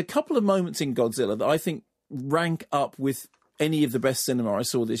there's a couple of moments in Godzilla that I think rank up with any of the best cinema I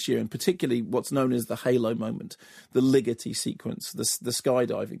saw this year, and particularly what's known as the Halo moment, the Ligeti sequence, the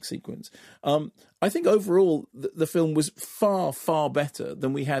skydiving sequence. I think overall the film was far, far better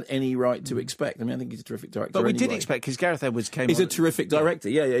than we had any right to expect. I mean, I think he's a terrific director. But we did anyway. expect, because Gareth Edwards came He's on. a terrific director,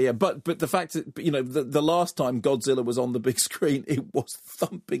 yeah. But the fact that, the last time Godzilla was on the big screen, it was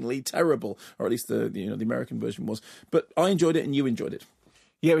thumpingly terrible, or at least the American version was. But I enjoyed it and you enjoyed it.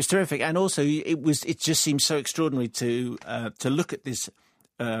 Yeah, it was terrific, and also it just seems so extraordinary to look at this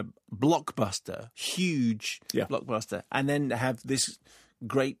blockbuster, huge blockbuster, and then have this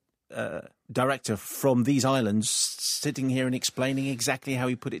great director from these islands sitting here and explaining exactly how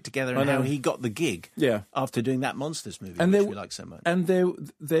he put it together and how he got the gig. Yeah. After doing that Monsters movie, and which we like so much. And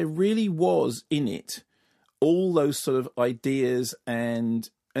there really was in it all those sort of ideas and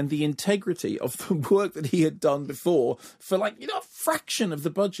the integrity of the work that he had done before for a fraction of the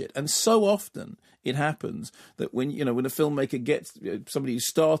budget. And so often it happens that when a filmmaker gets somebody who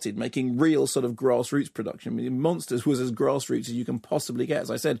started making real sort of grassroots production, I mean, Monsters was as grassroots as you can possibly get.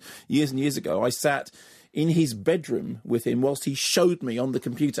 As I said, years and years ago, I sat in his bedroom with him whilst he showed me on the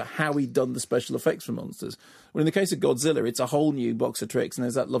computer how he'd done the special effects for Monsters. Well, in the case of Godzilla, it's a whole new box of tricks, and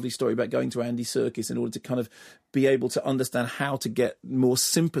there's that lovely story about going to Andy Serkis in order to kind of be able to understand how to get more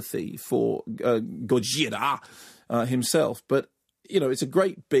sympathy for Gojira himself. But, it's a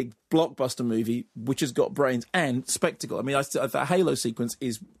great big blockbuster movie which has got brains and spectacle. I mean, that Halo sequence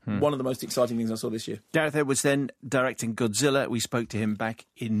is one of the most exciting things I saw this year. Gareth Edwards then directing Godzilla. We spoke to him back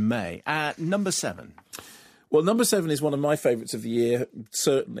in May. Number 7. Well, number 7 is one of my favourites of the year,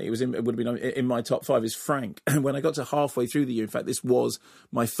 certainly. It would have been in my top 5 is Frank. And when I got to halfway through the year, in fact, this was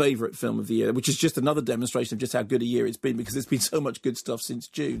my favourite film of the year, which is just another demonstration of just how good a year it's been, because there's been so much good stuff since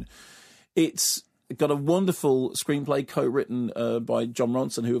June. It's got a wonderful screenplay co-written by John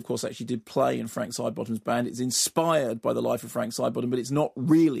Ronson, who, of course, actually did play in Frank Sidebottom's band. It's inspired by the life of Frank Sidebottom, but it's not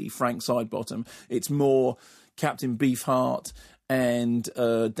really Frank Sidebottom. It's more Captain Beefheart and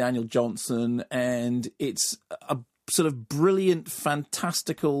Daniel Johnson, and it's a sort of brilliant,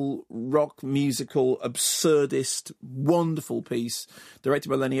 fantastical, rock musical, absurdist, wonderful piece, directed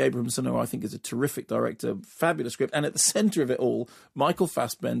by Lenny Abrahamson, who I think is a terrific director, fabulous script, and at the centre of it all, Michael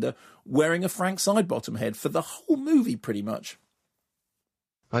Fassbender wearing a Frank Sidebottom head for the whole movie, pretty much.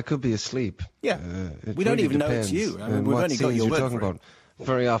 I could be asleep. Yeah. It We don't really even know it's depends. you. I mean, we've what only got scenes your you're word talking for it. about.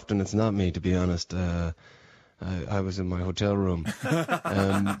 Very often it's not me, to be honest. I was in my hotel room.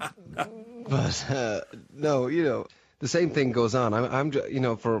 No, the same thing goes on. I'm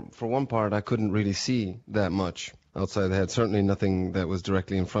for one part, I couldn't really see that much outside the head. Certainly nothing that was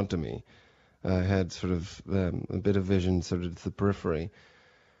directly in front of me. I had sort of a bit of vision sort of to the periphery.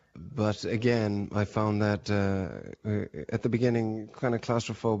 But again, I found that at the beginning kind of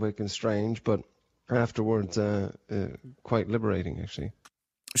claustrophobic and strange, but afterwards quite liberating, actually.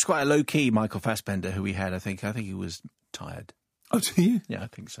 It's quite a low-key Michael Fassbender who we had, I think. I think he was tired. Oh, do you? Yeah, I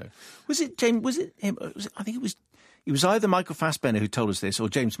think so. Was it James? Was it him? I think it was either Michael Fassbender who told us this or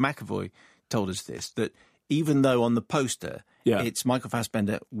James McAvoy told us this, that even though on the poster it's Michael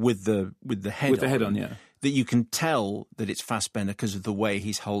Fassbender with the head on, that you can tell that it's Fassbender because of the way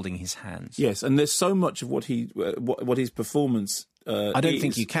he's holding his hands. Yes, and there's so much of what his performance. I don't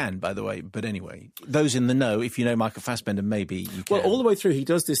think you can, by the way, but anyway, those in the know, if you know Michael Fassbender, maybe you can. Well, all the way through, he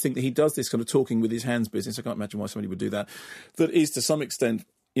does this thing. He does this kind of talking with his hands business. I can't imagine why somebody would do that. That is, to some extent,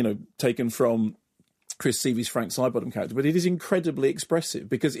 taken from Chris Seavey's Frank Sidebottom character, but it is incredibly expressive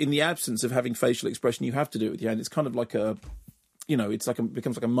because in the absence of having facial expression, you have to do it with your hand. It's kind of like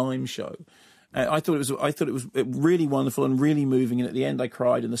becomes like a mime show. I thought it was really wonderful and really moving, and at the end I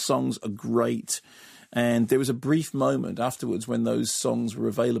cried. And the songs are great. And there was a brief moment afterwards when those songs were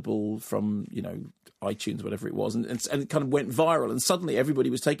available from, iTunes, whatever it was, and it kind of went viral. And suddenly everybody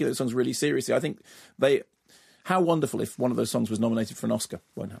was taking those songs really seriously. I think how wonderful if one of those songs was nominated for an Oscar.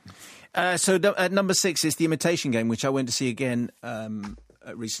 Won't happen. So at number 6 is The Imitation Game, which I went to see again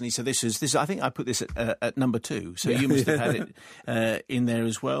recently. So this is I think I put this at number 2. So you must have had it in there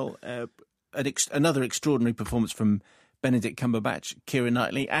as well. Another extraordinary performance from Benedict Cumberbatch, Keira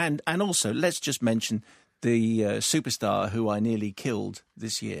Knightley, and also let's just mention the superstar who I nearly killed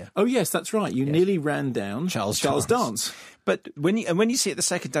this year. Oh yes, that's right. You nearly ran down Charles Dance. But when you see it the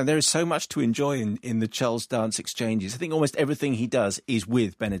second time, there is so much to enjoy in the Charles Dance exchanges. I think almost everything he does is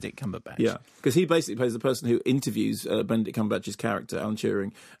with Benedict Cumberbatch. Yeah, because he basically plays the person who interviews Benedict Cumberbatch's character, Alan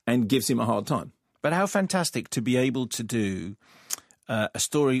Turing, and gives him a hard time. But how fantastic to be able to do a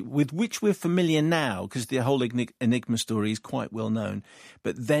story with which we're familiar now, because the whole Enigma story is quite well known,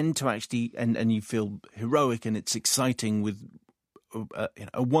 but then to actually, and you feel heroic and it's exciting with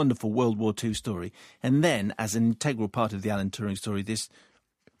a wonderful World War II story, and then as an integral part of the Alan Turing story, this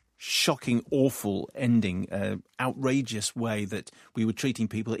shocking, awful ending, outrageous way that we were treating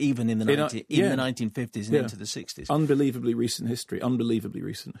people even in the 1950s and into the 60s. Unbelievably recent history, unbelievably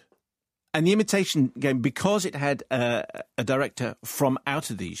recent. And The Imitation Game, because it had a director from out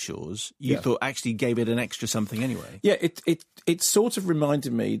of these shores, you thought actually gave it an extra something anyway. Yeah, it sort of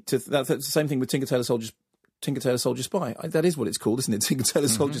reminded me that's the same thing with Tinker Tailor Soldier Spy. That is what it's called, isn't it? Tinker Tailor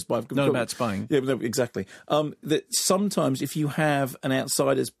Soldier Spy. Not about spying. Yeah, no, exactly. That sometimes if you have an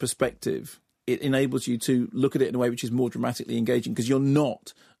outsider's perspective, it enables you to look at it in a way which is more dramatically engaging because you're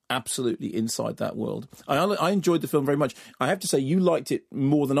not absolutely inside that world. I enjoyed the film very much. I have to say you liked it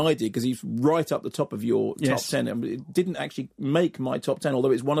more than I did because he's right up the top of your top 10. I mean, it didn't actually make my top 10,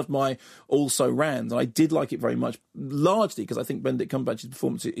 although it's one of my also-rans. I did like it very much, largely because I think Benedict Cumberbatch's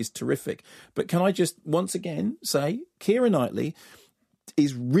performance is terrific. But can I just once again say Keira Knightley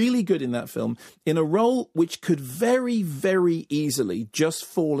is really good in that film in a role which could very, very easily just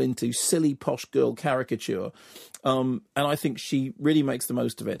fall into silly posh girl caricature. And I think she really makes the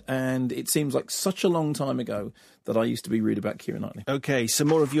most of it. And it seems like such a long time ago that I used to be rude about Keira Knightley. OK, some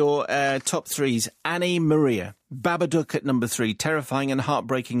more of your top threes. Annie Maria. Babadook at number 3, terrifying and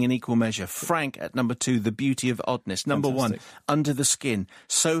heartbreaking in equal measure. Frank at number 2, The Beauty of Oddness. Number 1, Under the Skin.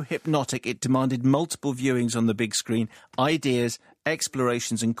 So hypnotic it demanded multiple viewings on the big screen. Ideas,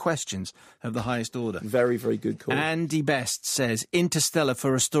 explorations and questions of the highest order. Very, very good call. Andy Best says, Interstellar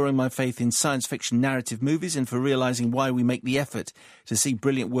for restoring my faith in science fiction narrative movies and for realising why we make the effort to see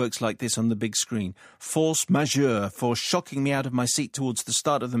brilliant works like this on the big screen. Force Majeure for shocking me out of my seat towards the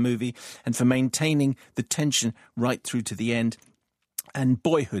start of the movie and for maintaining the tension right through to the end. And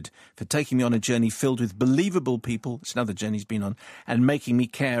Boyhood for taking me on a journey filled with believable people, it's another journey he's been on, and making me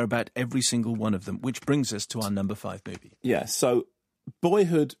care about every single one of them, which brings us to our number 5 movie. Yeah, so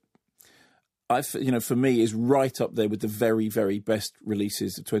Boyhood, for me, is right up there with the very, very best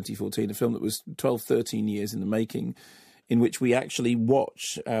releases of 2014, a film that was 12, 13 years in the making, in which we actually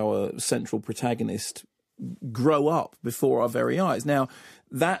watch our central protagonist grow up before our very eyes. Now,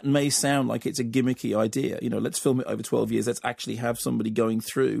 that may sound like it's a gimmicky idea. Let's film it over 12 years. Let's actually have somebody going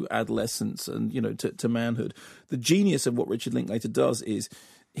through adolescence and, to manhood. The genius of what Richard Linklater does is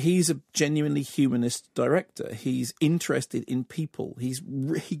he's a genuinely humanist director. He's interested in people.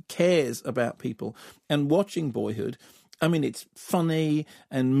 He cares about people. And watching Boyhood, I mean, it's funny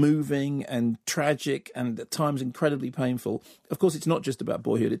and moving and tragic and at times incredibly painful. Of course, it's not just about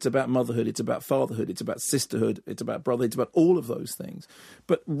boyhood. It's about motherhood. It's about fatherhood. It's about sisterhood. It's about brotherhood. It's about all of those things.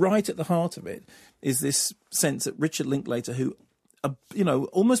 But right at the heart of it is this sense that Richard Linklater, who,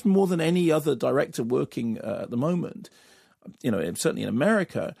 almost more than any other director working at the moment, certainly in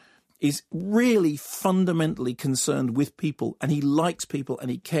America, is really fundamentally concerned with people, and he likes people and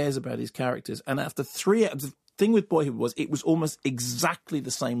he cares about his characters. And after 3 episodes, thing with Boyhood was it was almost exactly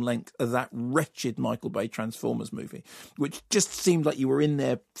the same length as that wretched Michael Bay Transformers movie, which just seemed like you were in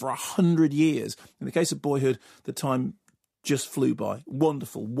there for 100 years. In the case of Boyhood, the time just flew by.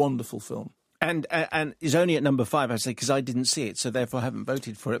 Wonderful, wonderful film. And is only at number 5, I'd say, because I didn't see it, so therefore I haven't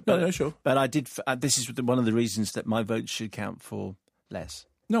voted for it. But, no, sure. But I did. This is one of the reasons that my vote should count for less.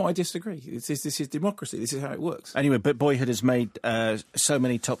 No, I disagree. This is democracy. This is how it works. Anyway, but Boyhood has made so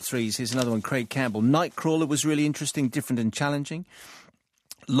many top 3s. Here's another one, Craig Campbell. Nightcrawler was really interesting, different and challenging.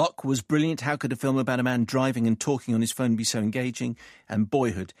 Locke was brilliant. How could a film about a man driving and talking on his phone be so engaging? And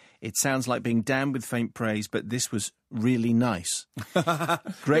Boyhood, it sounds like being damned with faint praise, but this was really nice. Great.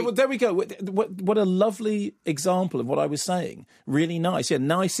 Yeah, well, there we go. What a lovely example of what I was saying. Really nice. Yeah,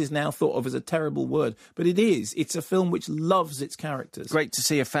 nice is now thought of as a terrible word, but it is. It's a film which loves its characters. Great to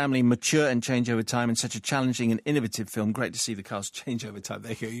see a family mature and change over time in such a challenging and innovative film. Great to see the cast change over time.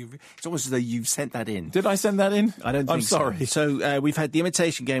 There you go. It's almost as though you've sent that in. Did I send that in? I don't think I'm sorry. So we've had The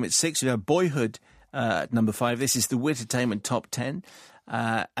Imitation Game at 6. We have Boyhood at number 5. This is the Wittertainment top 10.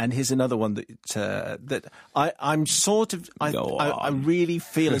 And here's another one that I'm sort of... I really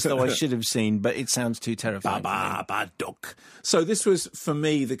feel as though I should have seen, but it sounds too terrifying. Babadook. So this was, for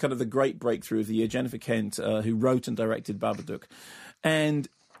me, the kind of the great breakthrough of the year. Jennifer Kent, who wrote and directed Babadook. And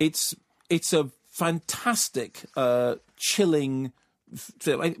it's a fantastic, chilling...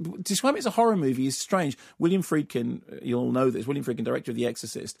 Describe it as a horror movie is strange. William Friedkin, you'll know this, William Friedkin, director of The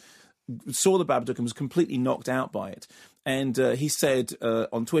Exorcist, saw the Babadook and was completely knocked out by it. And he said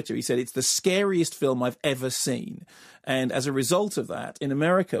on Twitter, it's the scariest film I've ever seen. And as a result of that, in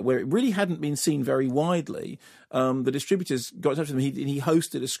America, where it really hadn't been seen very widely, the distributors got in touch with him. He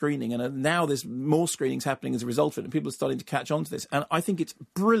hosted a screening, and now there's more screenings happening as a result of it, and people are starting to catch on to this. And I think it's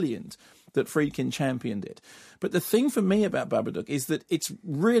brilliant that Friedkin championed it. But the thing for me about Babadook is that it's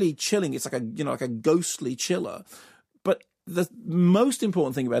really chilling. It's like a ghostly chiller. But the most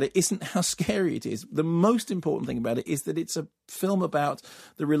important thing about it isn't how scary it is. The most important thing about it is that it's a film about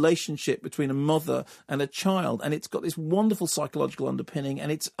the relationship between a mother and a child, and it's got this wonderful psychological underpinning,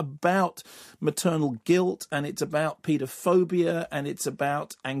 and it's about maternal guilt, and it's about paedophobia, and it's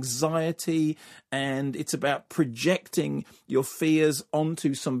about anxiety, and it's about projecting your fears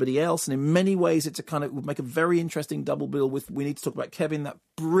onto somebody else. And in many ways, it would make a very interesting double bill with We Need to Talk About Kevin, that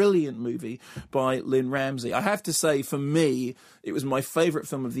brilliant movie by Lynn Ramsey. I have to say, for me, it was my favourite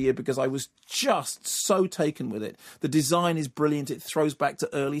film of the year because I was just so taken with it. The design is brilliant. It throws back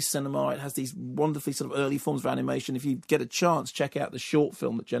to early cinema. It has these wonderfully sort of early forms of animation. If you get a chance, check out the short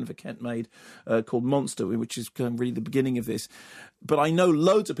film that Jennifer Kent made called Monster, which is kind of really the beginning of this. But I know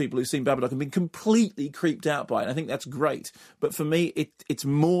loads of people who've seen Babadook and been completely creeped out by it. And I think that's great. But for me, it's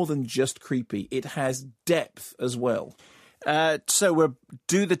more than just creepy. It has depth as well. So we'll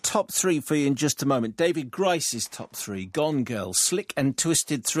do the top 3 for you in just a moment. David Grice's top 3. Gone Girl, slick and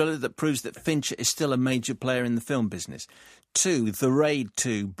twisted thriller that proves that Fincher is still a major player in the film business. 2, The Raid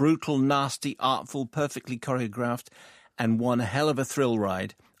 2, brutal, nasty, artful, perfectly choreographed, and one hell of a thrill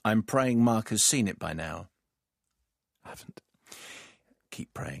ride. I'm praying Mark has seen it by now. I haven't.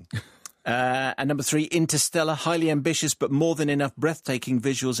 Keep praying. And number 3, Interstellar, highly ambitious but more than enough breathtaking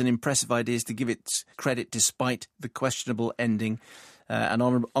visuals and impressive ideas to give it credit despite the questionable ending. And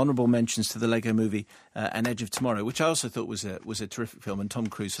honourable mentions to the Lego Movie and Edge of Tomorrow, which I also thought was a terrific film, and Tom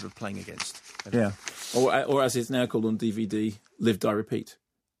Cruise sort of playing against. Yeah, or as it's now called on DVD, Live, Die, Repeat.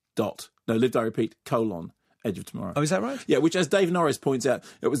 Live, Die, Repeat, : Edge of Tomorrow. Oh, is that right? Yeah, which, as Dave Norris points out,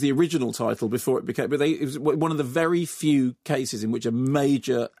 it was the original title before it became... But it was one of the very few cases in which a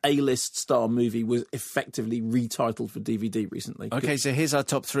major A-list star movie was effectively retitled for DVD recently. OK, so here's our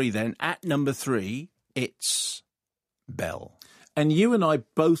top 3 then. At number 3, it's Belle. And you and I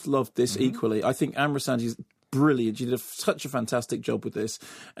both loved this equally. I think Amra Sanji's brilliant. She did such a fantastic job with this.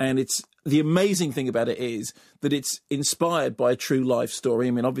 And the amazing thing about it is that it's inspired by a true life story.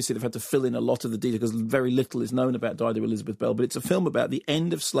 I mean, obviously they've had to fill in a lot of the detail because very little is known about Dido Elizabeth Bell, but it's a film about the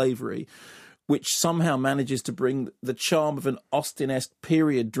end of slavery, which somehow manages to bring the charm of an Austen-esque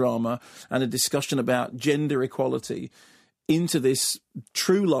period drama and a discussion about gender equality into this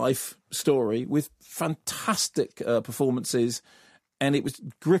true life story with fantastic performances. And it was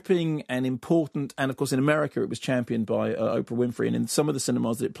gripping and important. And, of course, in America, it was championed by Oprah Winfrey. And in some of the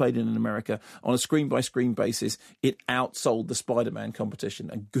cinemas that it played in America, on a screen-by-screen basis, it outsold the Spider-Man competition.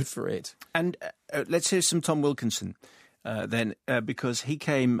 And good for it. And let's hear some Tom Wilkinson then, because he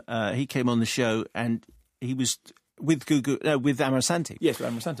came on the show and he was with with Amarasanti. Yes, with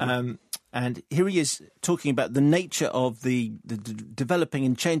Amarasanti. And here he is talking about the nature of the developing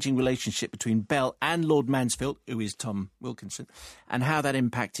and changing relationship between Bell and Lord Mansfield, who is Tom Wilkinson, and how that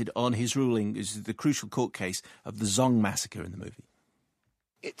impacted on his ruling as the crucial court case of the Zong massacre in the movie.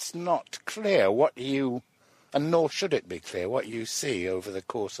 It's not clear what you, and nor should it be clear, what you see over the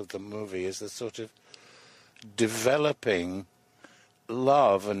course of the movie is the sort of developing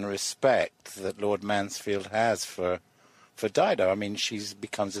love and respect that Lord Mansfield has for Dido. I mean, she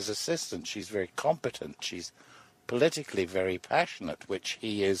becomes his assistant. She's very competent. She's politically very passionate, which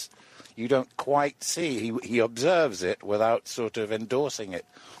he is. You don't quite see. He observes it without sort of endorsing it.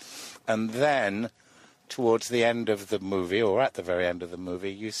 And then, towards the end of the movie, or at the very end of the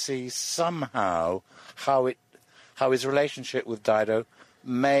movie, you see somehow how his relationship with Dido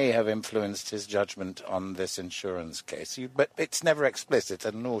may have influenced his judgment on this insurance case. But it's never explicit,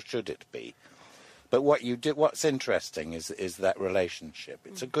 and nor should it be. But what's interesting is that relationship.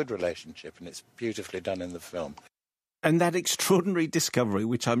 It's a good relationship, and it's beautifully done in the film. And that extraordinary discovery,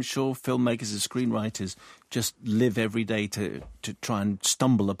 which I'm sure filmmakers and screenwriters just live every day to try and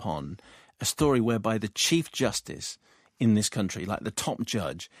stumble upon, a story whereby the Chief Justice in this country, like the top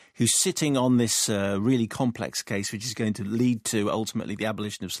judge, who's sitting on this really complex case, which is going to lead to ultimately the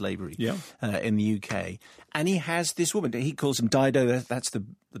abolition of slavery in the UK. And he has this woman, he calls him Dido, that's the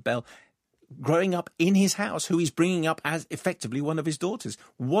Bell, growing up in his house, who he's bringing up as effectively one of his daughters.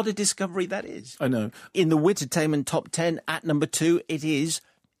 What a discovery that is. I know. In the Wittertainment Top 10, at number 2, it is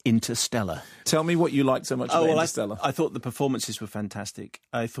Interstellar. Tell me what you liked so much about Interstellar. I thought the performances were fantastic.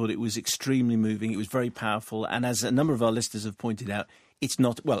 I thought it was extremely moving. It was very powerful. And as a number of our listeners have pointed out, it's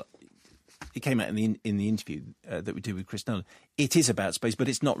not... Well, it came out in the interview that we did with Chris Nolan. It is about space, but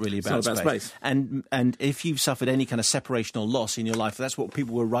it's not really about space. And if you've suffered any kind of separation or loss in your life, that's what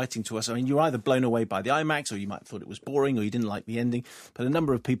people were writing to us. I mean, you're either blown away by the IMAX, or you might have thought it was boring, or you didn't like the ending. But a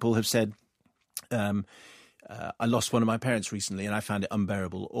number of people have said, I lost one of my parents recently and I found it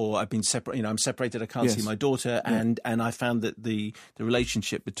unbearable, or I've been I'm separated, I can't see my daughter, and I found that the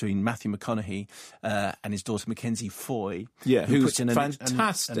relationship between Matthew McConaughey and his daughter Mackenzie Foy, who puts in an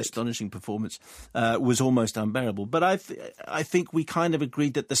astonishing performance, was almost unbearable. But I think we kind of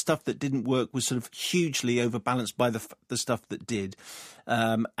agreed that the stuff that didn't work was sort of hugely overbalanced by the stuff that did,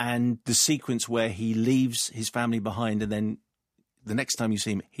 and the sequence where he leaves his family behind and then the next time you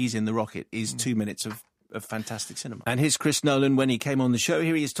see him, he's in the rocket, is 2 minutes of fantastic cinema. And here's Chris Nolan when he came on the show.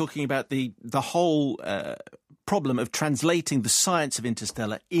 Here he is talking about the whole problem of translating the science of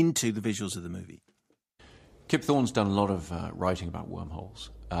Interstellar into the visuals of the movie. Kip Thorne's done a lot of writing about wormholes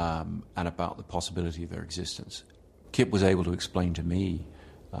and about the possibility of their existence. Kip was able to explain to me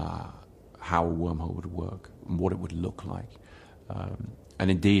how a wormhole would work and what it would look like. And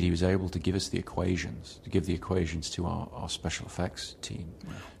indeed, he was able to give us the equations, to our special effects team,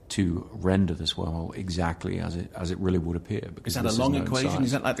 to render this wormhole exactly as it really would appear. Is that a long equation? Science.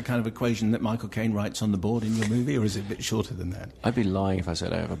 Is that like the kind of equation that Michael Caine writes on the board in your movie, or is it a bit shorter than that? I'd be lying if I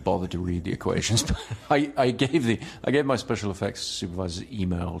said I ever bothered to read the equations. But I gave my special effects supervisor's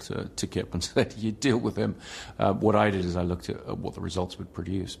email to Kip and said, you deal with him. What I did is I looked at what the results would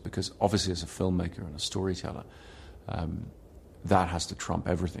produce, because obviously as a filmmaker and a storyteller, that has to trump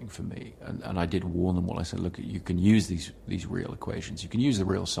everything for me. And I did warn them. Well, I said, look, you can use these real equations, you can use the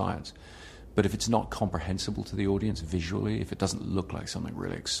real science, but if it's not comprehensible to the audience visually, if it doesn't look like something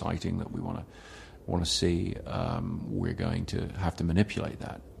really exciting that we want to see, we're going to have to manipulate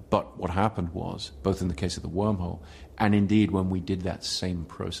that. But what happened was, both in the case of the wormhole, and indeed when we did that same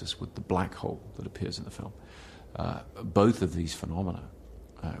process with the black hole that appears in the film, both of these phenomena,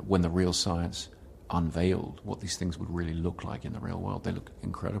 when the real science unveiled what these things would really look like in the real world, they look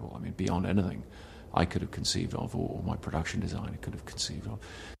incredible. I mean, beyond anything I could have conceived of, or my production designer could have conceived of.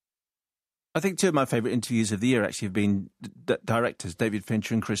 I think two of my favourite interviews of the year actually have been directors, David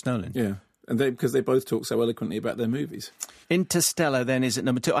Fincher and Chris Nolan. Yeah, and because they both talk so eloquently about their movies. Interstellar then is at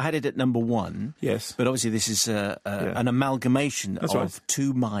number 2. I had it at number 1. Yes. But obviously this is an amalgamation of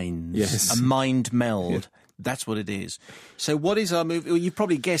two minds. Yes. A mind meld. Yeah. That's what it is. So what is our movie? Well, you've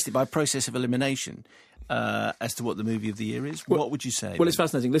probably guessed it by process of elimination. as to what the movie of the year is, what would you say? Well, it's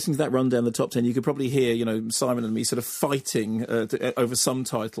fascinating. Listening to that rundown the top 10, you could probably hear, Simon and me sort of fighting over some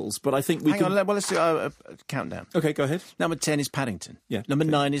titles. But I think Hang on, well, let's do a countdown. Okay, go ahead. Number 10 is Paddington. Yeah. Number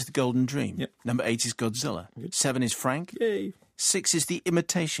 9 is The Golden Dream. Yep. Number 8 is Godzilla. Good. 7 is Frank. Yay. 6 is The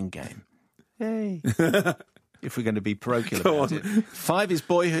Imitation Game. Yay. If we're going to be parochial Go about on. it. 5 is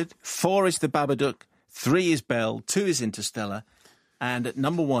Boyhood. 4 is The Babadook. 3 is Belle. 2 is Interstellar. And at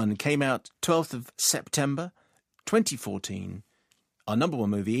number 1 came out 12th of September 2014. Our number 1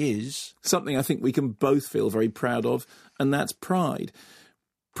 movie is... something I think we can both feel very proud of, and that's Pride.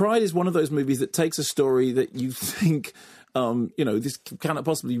 Pride is one of those movies that takes a story that you think... this cannot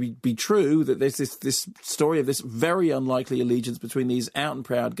possibly be true, that there's this story of this very unlikely allegiance between these out and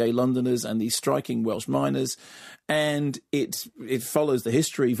proud gay Londoners and these striking Welsh miners, and it follows the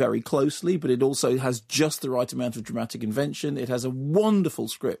history very closely, but it also has just the right amount of dramatic invention. It has a wonderful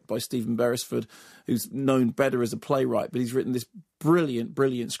script by Stephen Beresford, who's known better as a playwright, but he's written this brilliant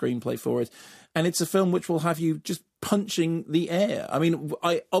screenplay for it, and it's a film which will have you just punching the air. I mean,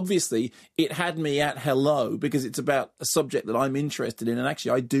 obviously it had me at hello because it's about a subject that I'm interested in, and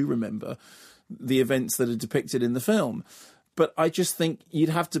actually I do remember the events that are depicted in the film. But I just think you'd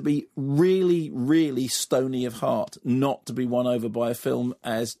have to be really, really stony of heart not to be won over by a film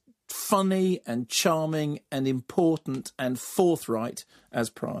as funny and charming and important and forthright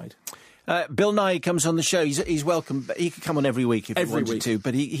as Pride. Bill Nighy comes on the show. He's welcome. He could come on every week if he wanted to,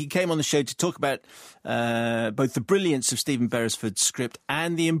 but he came on the show to talk about both the brilliance of Stephen Beresford's script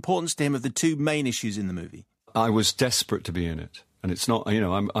and the importance to him of the two main issues in the movie. I was desperate to be in it. And it's not,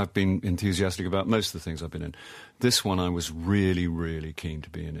 I've been enthusiastic about most of the things I've been in. This one I was really, really keen to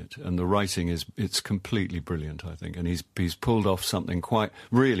be in it. And the writing it's completely brilliant, I think. And he's pulled off something quite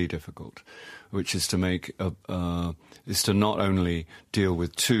really difficult, which is to make is to not only deal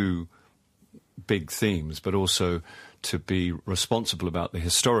with two big themes, but also to be responsible about the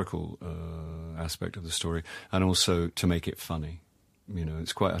historical aspect of the story, and also to make it funny.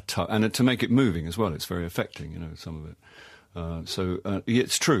 It's quite a tough, and to make it moving as well. It's very affecting, some of it.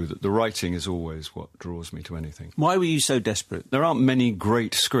 It's true that the writing is always what draws me to anything. Why were you so desperate? There aren't many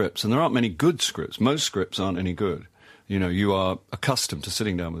great scripts, and there aren't many good scripts. Most scripts aren't any good. You are accustomed to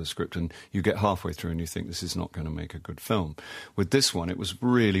sitting down with a script and you get halfway through and you think this is not going to make a good film. With this one, it was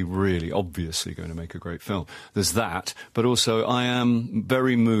really, really obviously going to make a great film. There's that, but also I am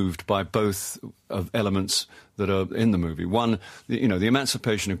very moved by both of elements that are in the movie. One, the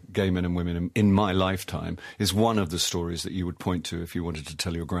emancipation of gay men and women in my lifetime is one of the stories that you would point to if you wanted to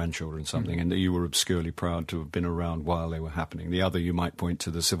tell your grandchildren something, and that you were obscurely proud to have been around while they were happening. The other, you might point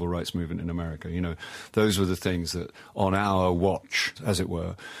to the civil rights movement in America. Those were the things that, on our watch, as it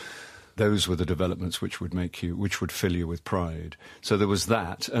were, those were the developments which would fill you with pride. So there was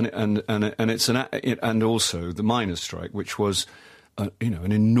that, and also the miners' strike, which was an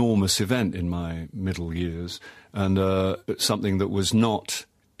enormous event in my middle years, and something that was not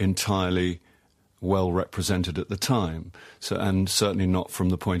entirely well represented at the time, and certainly not from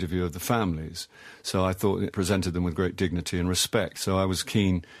the point of view of the families. So I thought it presented them with great dignity and respect. So I was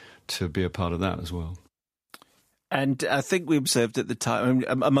keen to be a part of that as well. And I think we observed at the time,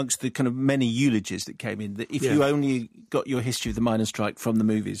 amongst the kind of many eulogies that came in, that if you only got your history of the miners' strike from the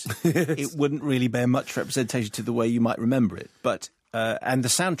movies, it wouldn't really bear much representation to the way you might remember it. But and the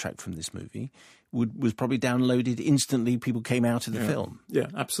soundtrack from this movie was probably downloaded instantly. People came out of the film. Yeah,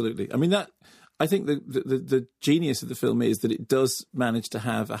 absolutely. I mean, I think the genius of the film is that it does manage to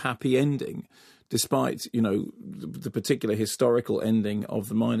have a happy ending, despite, the particular historical ending of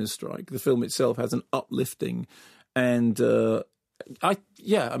the miners' strike. The film itself has an uplifting and the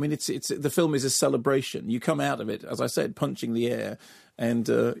film is a celebration. You come out of it, as I said, punching the air and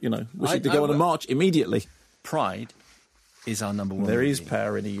wishing to go on a march immediately. Pride is our number one. There movie. is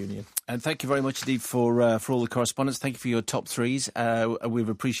power in a union. And thank you very much indeed for all the correspondence. Thank you for your top threes. We've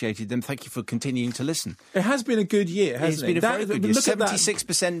appreciated them. Thank you for continuing to listen. It has been a good year, hasn't it? It's been a very good year.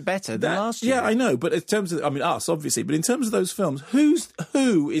 76% better than last year. Yeah, I know. But in terms of, us, obviously, but in terms of those films,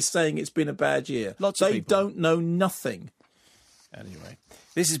 who is saying it's been a bad year? Lots of people. They don't know nothing. Anyway,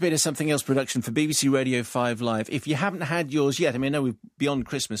 this has been a Something Else production for BBC Radio 5 Live. If you haven't had yours yet, I know we're beyond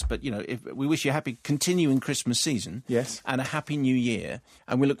Christmas, but, we wish you a happy continuing Christmas season. Yes. And a happy new year.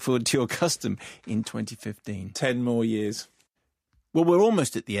 And we look forward to your custom in 2015. 10 more years. Well, we're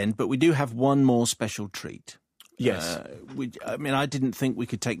almost at the end, but we do have one more special treat. Yes. I didn't think we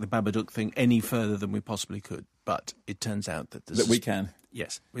could take the Babadook thing any further than we possibly could, but it turns out that we can.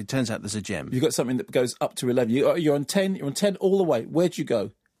 Yes, it turns out there's a gem. You've got something that goes up to 11. You're on 10. You're on 10 all the way. Where'd you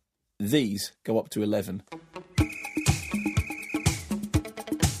go? These go up to 11.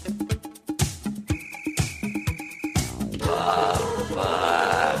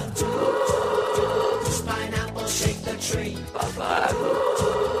 tree.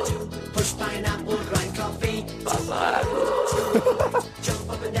 Push pineapple, grind coffee. Jump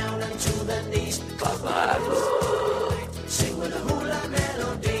up and down onto the knees. Sing with a hula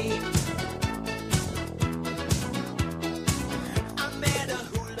melody.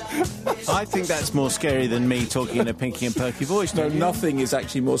 I think that's more scary than me talking in a Pinky and Perky voice. No, nothing is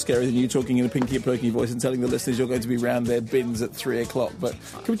actually more scary than you talking in a Pinky and Perky voice and telling the listeners you're going to be round their bins at 3 o'clock. But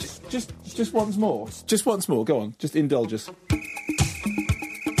can we just once more? Just once more. Go on. Just indulge us.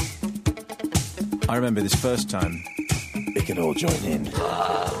 I remember this first time. We can all join in. Push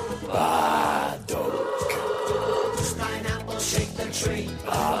pineapple, shake the tree.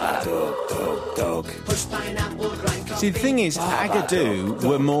 Dog. Push pineapple, grind coffee. See, the thing is, Agadoo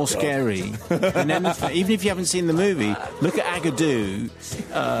were more scary than anything. Even if you haven't seen the movie, look at Agadoo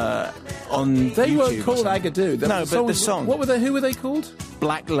on They YouTube weren't called Agadoo. No, but the song. What were they? Who were they called?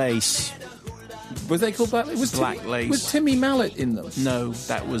 Black Lace. Was they called Black Lace? Black Lace. Was Timmy Mallet in them? No,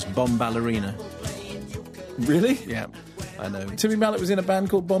 that was Bomb Ballerina. Really? Yeah, I know. Timmy Mallet was in a band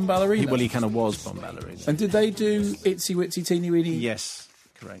called Bomb Ballerina? Well, he kind of was Bomb Ballerina. And did they do Itsy Witsy Teeny Weeny? Yes,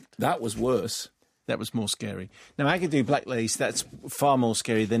 correct. That was worse. That was more scary. Now, Agadoo, Black Lace, that's far more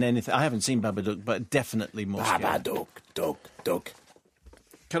scary than anything. I haven't seen Babadook, but definitely more scary. Babadook, Dook.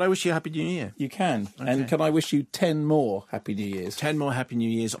 Can I wish you a Happy New Year? You can. Okay. And can I wish you 10 more Happy New Years? 10 more Happy New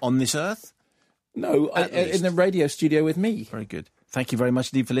Years on this earth? No, in the radio studio with me. Very good. Thank you very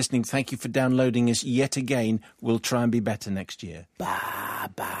much indeed for listening. Thank you for downloading us yet again. We'll try and be better next year.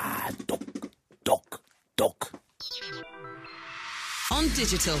 Doc. On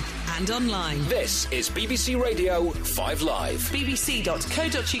digital and online. This is BBC Radio 5 Live.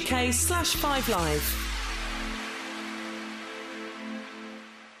 bbc.co.uk/5live.